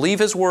comes to believe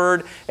His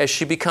Word, as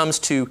she becomes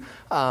to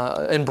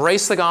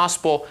embrace the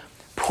gospel,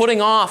 putting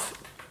off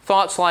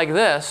thoughts like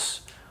this,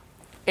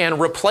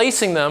 and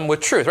replacing them with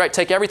truth, right?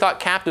 Take every thought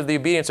captive to the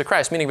obedience of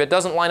Christ, meaning if it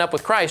doesn't line up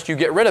with Christ, you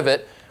get rid of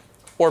it,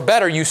 or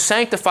better, you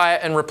sanctify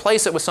it and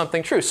replace it with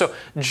something true. So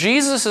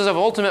Jesus is of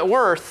ultimate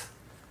worth,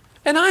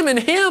 and I'm in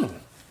Him,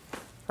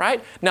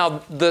 right?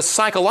 Now, the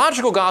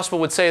psychological gospel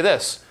would say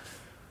this,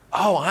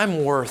 oh,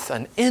 I'm worth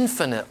an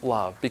infinite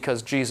love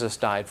because Jesus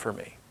died for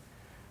me.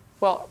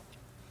 Well,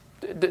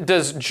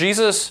 does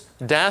Jesus'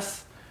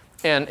 death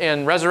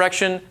and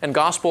resurrection and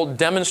gospel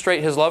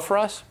demonstrate His love for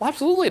us? Well,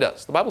 absolutely it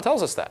does. The Bible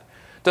tells us that.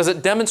 Does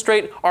it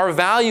demonstrate our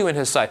value in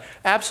His sight?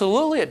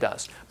 Absolutely it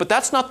does. But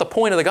that's not the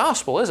point of the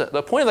gospel, is it?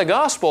 The point of the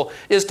gospel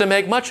is to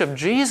make much of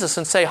Jesus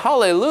and say,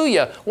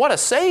 hallelujah, what a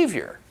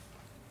Savior.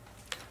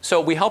 So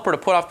we help her to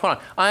put off, put on.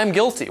 I am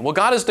guilty. Well,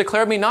 God has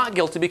declared me not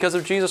guilty because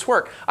of Jesus'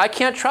 work. I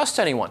can't trust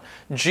anyone.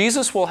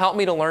 Jesus will help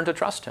me to learn to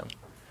trust Him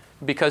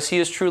because He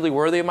is truly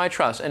worthy of my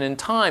trust. And in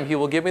time, He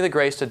will give me the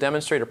grace to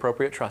demonstrate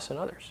appropriate trust in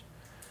others.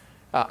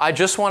 I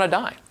just want to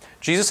die.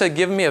 Jesus had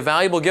given me a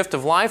valuable gift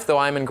of life. Though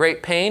I am in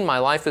great pain, my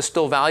life is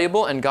still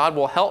valuable, and God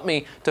will help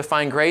me to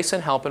find grace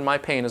and help in my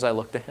pain as I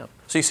look to Him.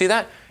 So you see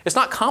that? It's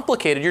not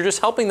complicated. You're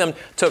just helping them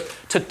to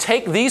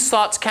take these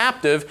thoughts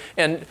captive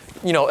and,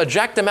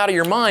 eject them out of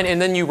your mind,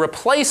 and then you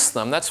replace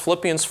them. That's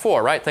Philippians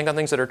 4, right? Think on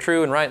things that are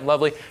true and right and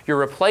lovely. You're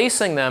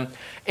replacing them.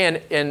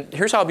 And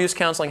here's how abuse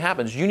counseling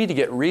happens. You need to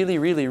get really,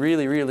 really,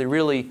 really, really,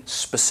 really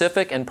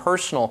specific and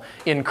personal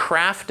in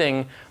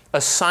crafting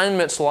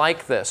assignments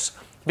like this,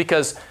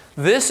 because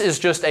this is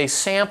just a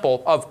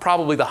sample of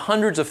probably the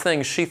hundreds of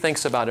things she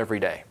thinks about every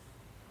day.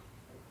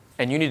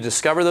 And you need to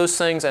discover those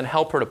things and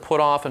help her to put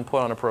off and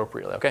put on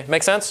appropriately. Okay,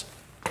 make sense?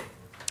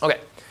 Okay.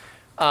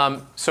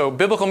 So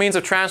biblical means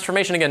of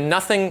transformation. Again,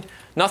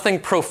 nothing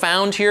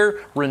profound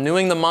here.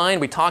 Renewing the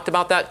mind. We talked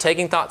about that.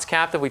 Taking thoughts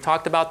captive. We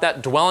talked about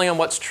that. Dwelling on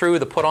what's true.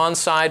 The put on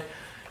side.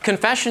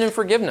 Confession and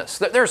forgiveness.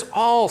 There's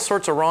all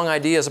sorts of wrong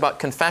ideas about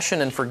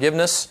confession and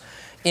forgiveness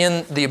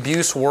in the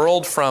abuse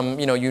world, from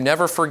you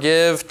never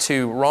forgive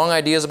to wrong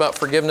ideas about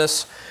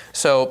forgiveness.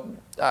 So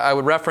I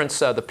would reference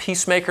the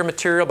Peacemaker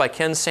material by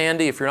Ken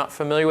Sande. If you're not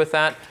familiar with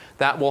that,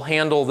 that will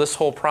handle this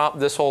whole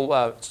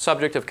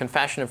subject of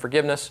confession and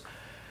forgiveness.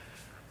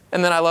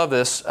 And then I love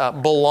this,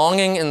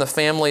 belonging in the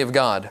family of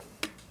God.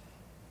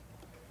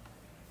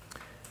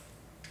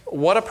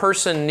 What a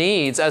person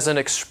needs as an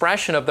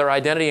expression of their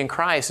identity in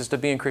Christ is to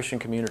be in Christian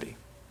community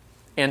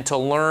and to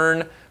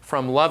learn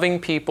from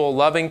loving people,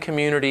 loving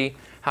community,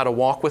 how to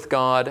walk with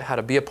God, how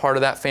to be a part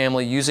of that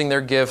family, using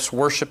their gifts,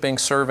 worshiping,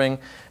 serving,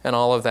 and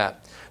all of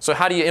that. So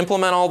how do you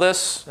implement all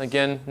this?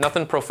 Again,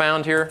 nothing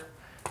profound here,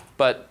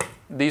 but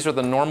these are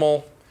the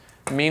normal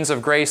means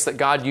of grace that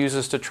God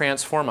uses to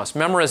transform us.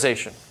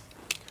 Memorization.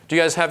 Do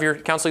you guys have your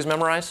counselees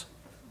memorized?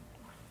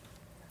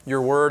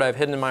 Your word I've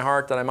hidden in my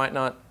heart that I might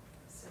not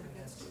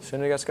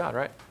sin against God,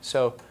 right?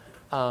 So,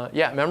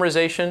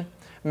 memorization.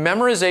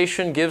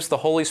 Memorization gives the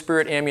Holy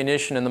Spirit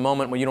ammunition in the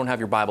moment when you don't have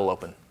your Bible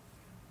open.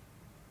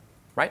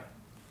 Right?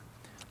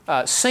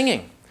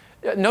 Singing.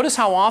 Notice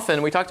how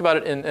often, we talked about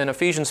it in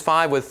Ephesians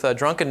 5 with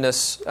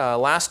drunkenness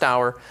last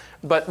hour,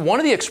 but one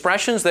of the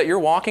expressions that you're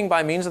walking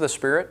by means of the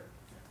Spirit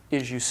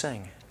is you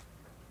sing.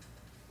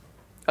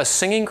 A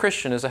singing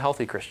Christian is a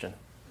healthy Christian.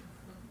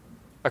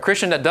 A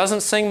Christian that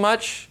doesn't sing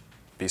much,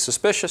 be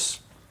suspicious.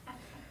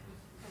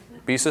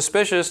 Be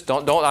suspicious.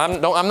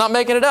 I'm not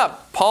making it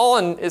up. Paul,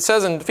 and it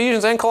says in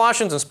Ephesians and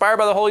Colossians, inspired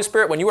by the Holy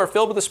Spirit, when you are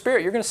filled with the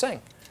Spirit, you're going to sing.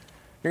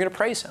 You're going to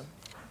praise Him.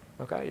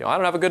 Okay? I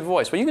don't have a good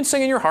voice. Well, you can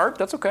sing in your heart.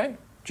 That's okay.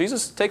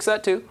 Jesus takes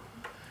that too.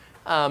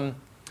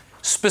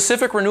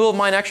 Specific renewal of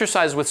mind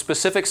exercises with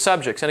specific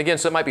subjects. And again,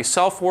 so it might be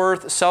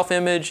self-worth,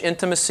 self-image,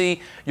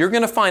 intimacy. You're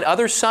going to find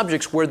other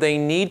subjects where they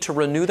need to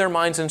renew their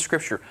minds in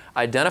Scripture.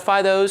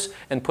 Identify those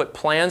and put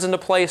plans into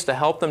place to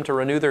help them to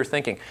renew their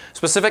thinking.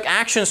 Specific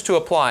actions to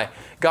apply.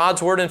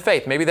 God's Word and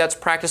faith. Maybe that's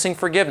practicing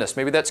forgiveness.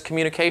 Maybe that's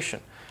communication.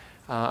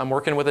 I'm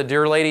working with a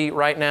dear lady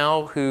right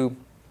now who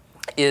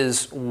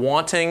is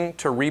wanting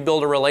to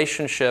rebuild a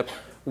relationship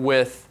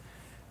with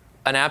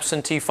an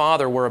absentee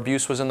father where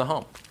abuse was in the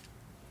home.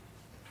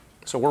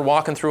 So we're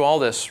walking through all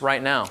this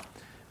right now,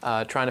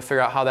 trying to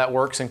figure out how that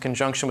works in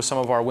conjunction with some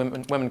of our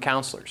women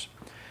counselors.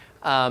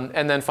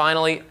 And then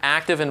finally,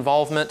 active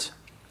involvement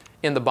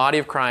in the body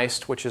of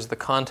Christ, which is the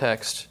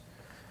context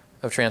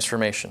of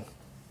transformation.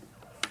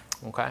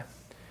 Okay?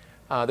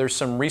 There's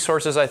some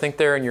resources, I think,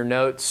 there in your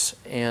notes,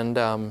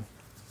 and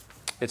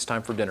it's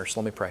time for dinner, so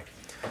let me pray.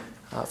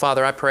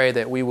 Father, I pray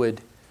that we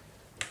would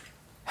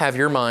have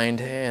your mind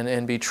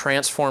and be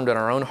transformed in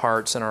our own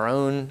hearts and our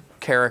own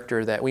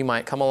character, that we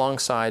might come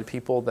alongside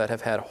people that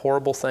have had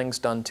horrible things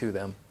done to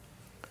them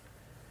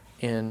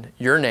in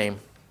your name,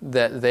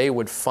 that they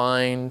would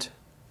find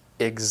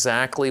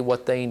exactly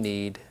what they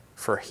need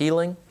for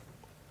healing,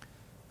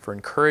 for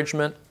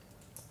encouragement,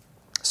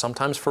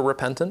 sometimes for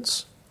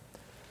repentance,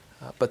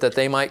 but that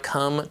they might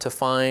come to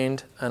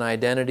find an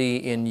identity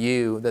in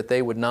you, that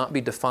they would not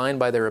be defined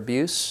by their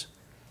abuse,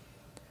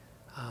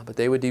 but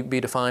they would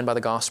be defined by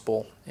the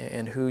gospel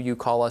and who you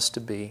call us to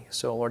be.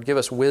 So, Lord, give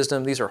us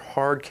wisdom. These are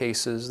hard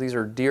cases. These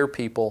are dear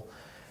people.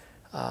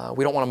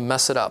 We don't want to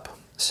mess it up.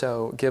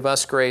 So give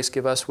us grace,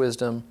 give us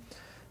wisdom.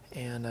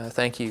 And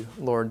thank you,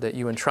 Lord, that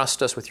you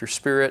entrust us with your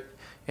Spirit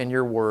and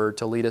your Word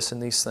to lead us in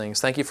these things.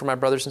 Thank you for my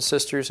brothers and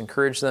sisters.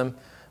 Encourage them,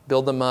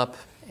 build them up,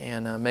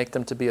 and make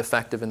them to be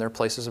effective in their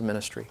places of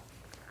ministry.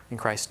 In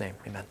Christ's name,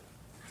 amen.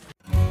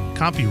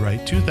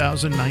 Copyright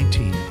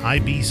 2019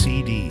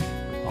 IBCD.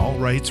 All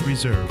rights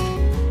reserved.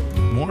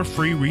 More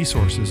free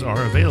resources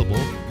are available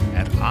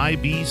at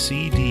ibcd.org.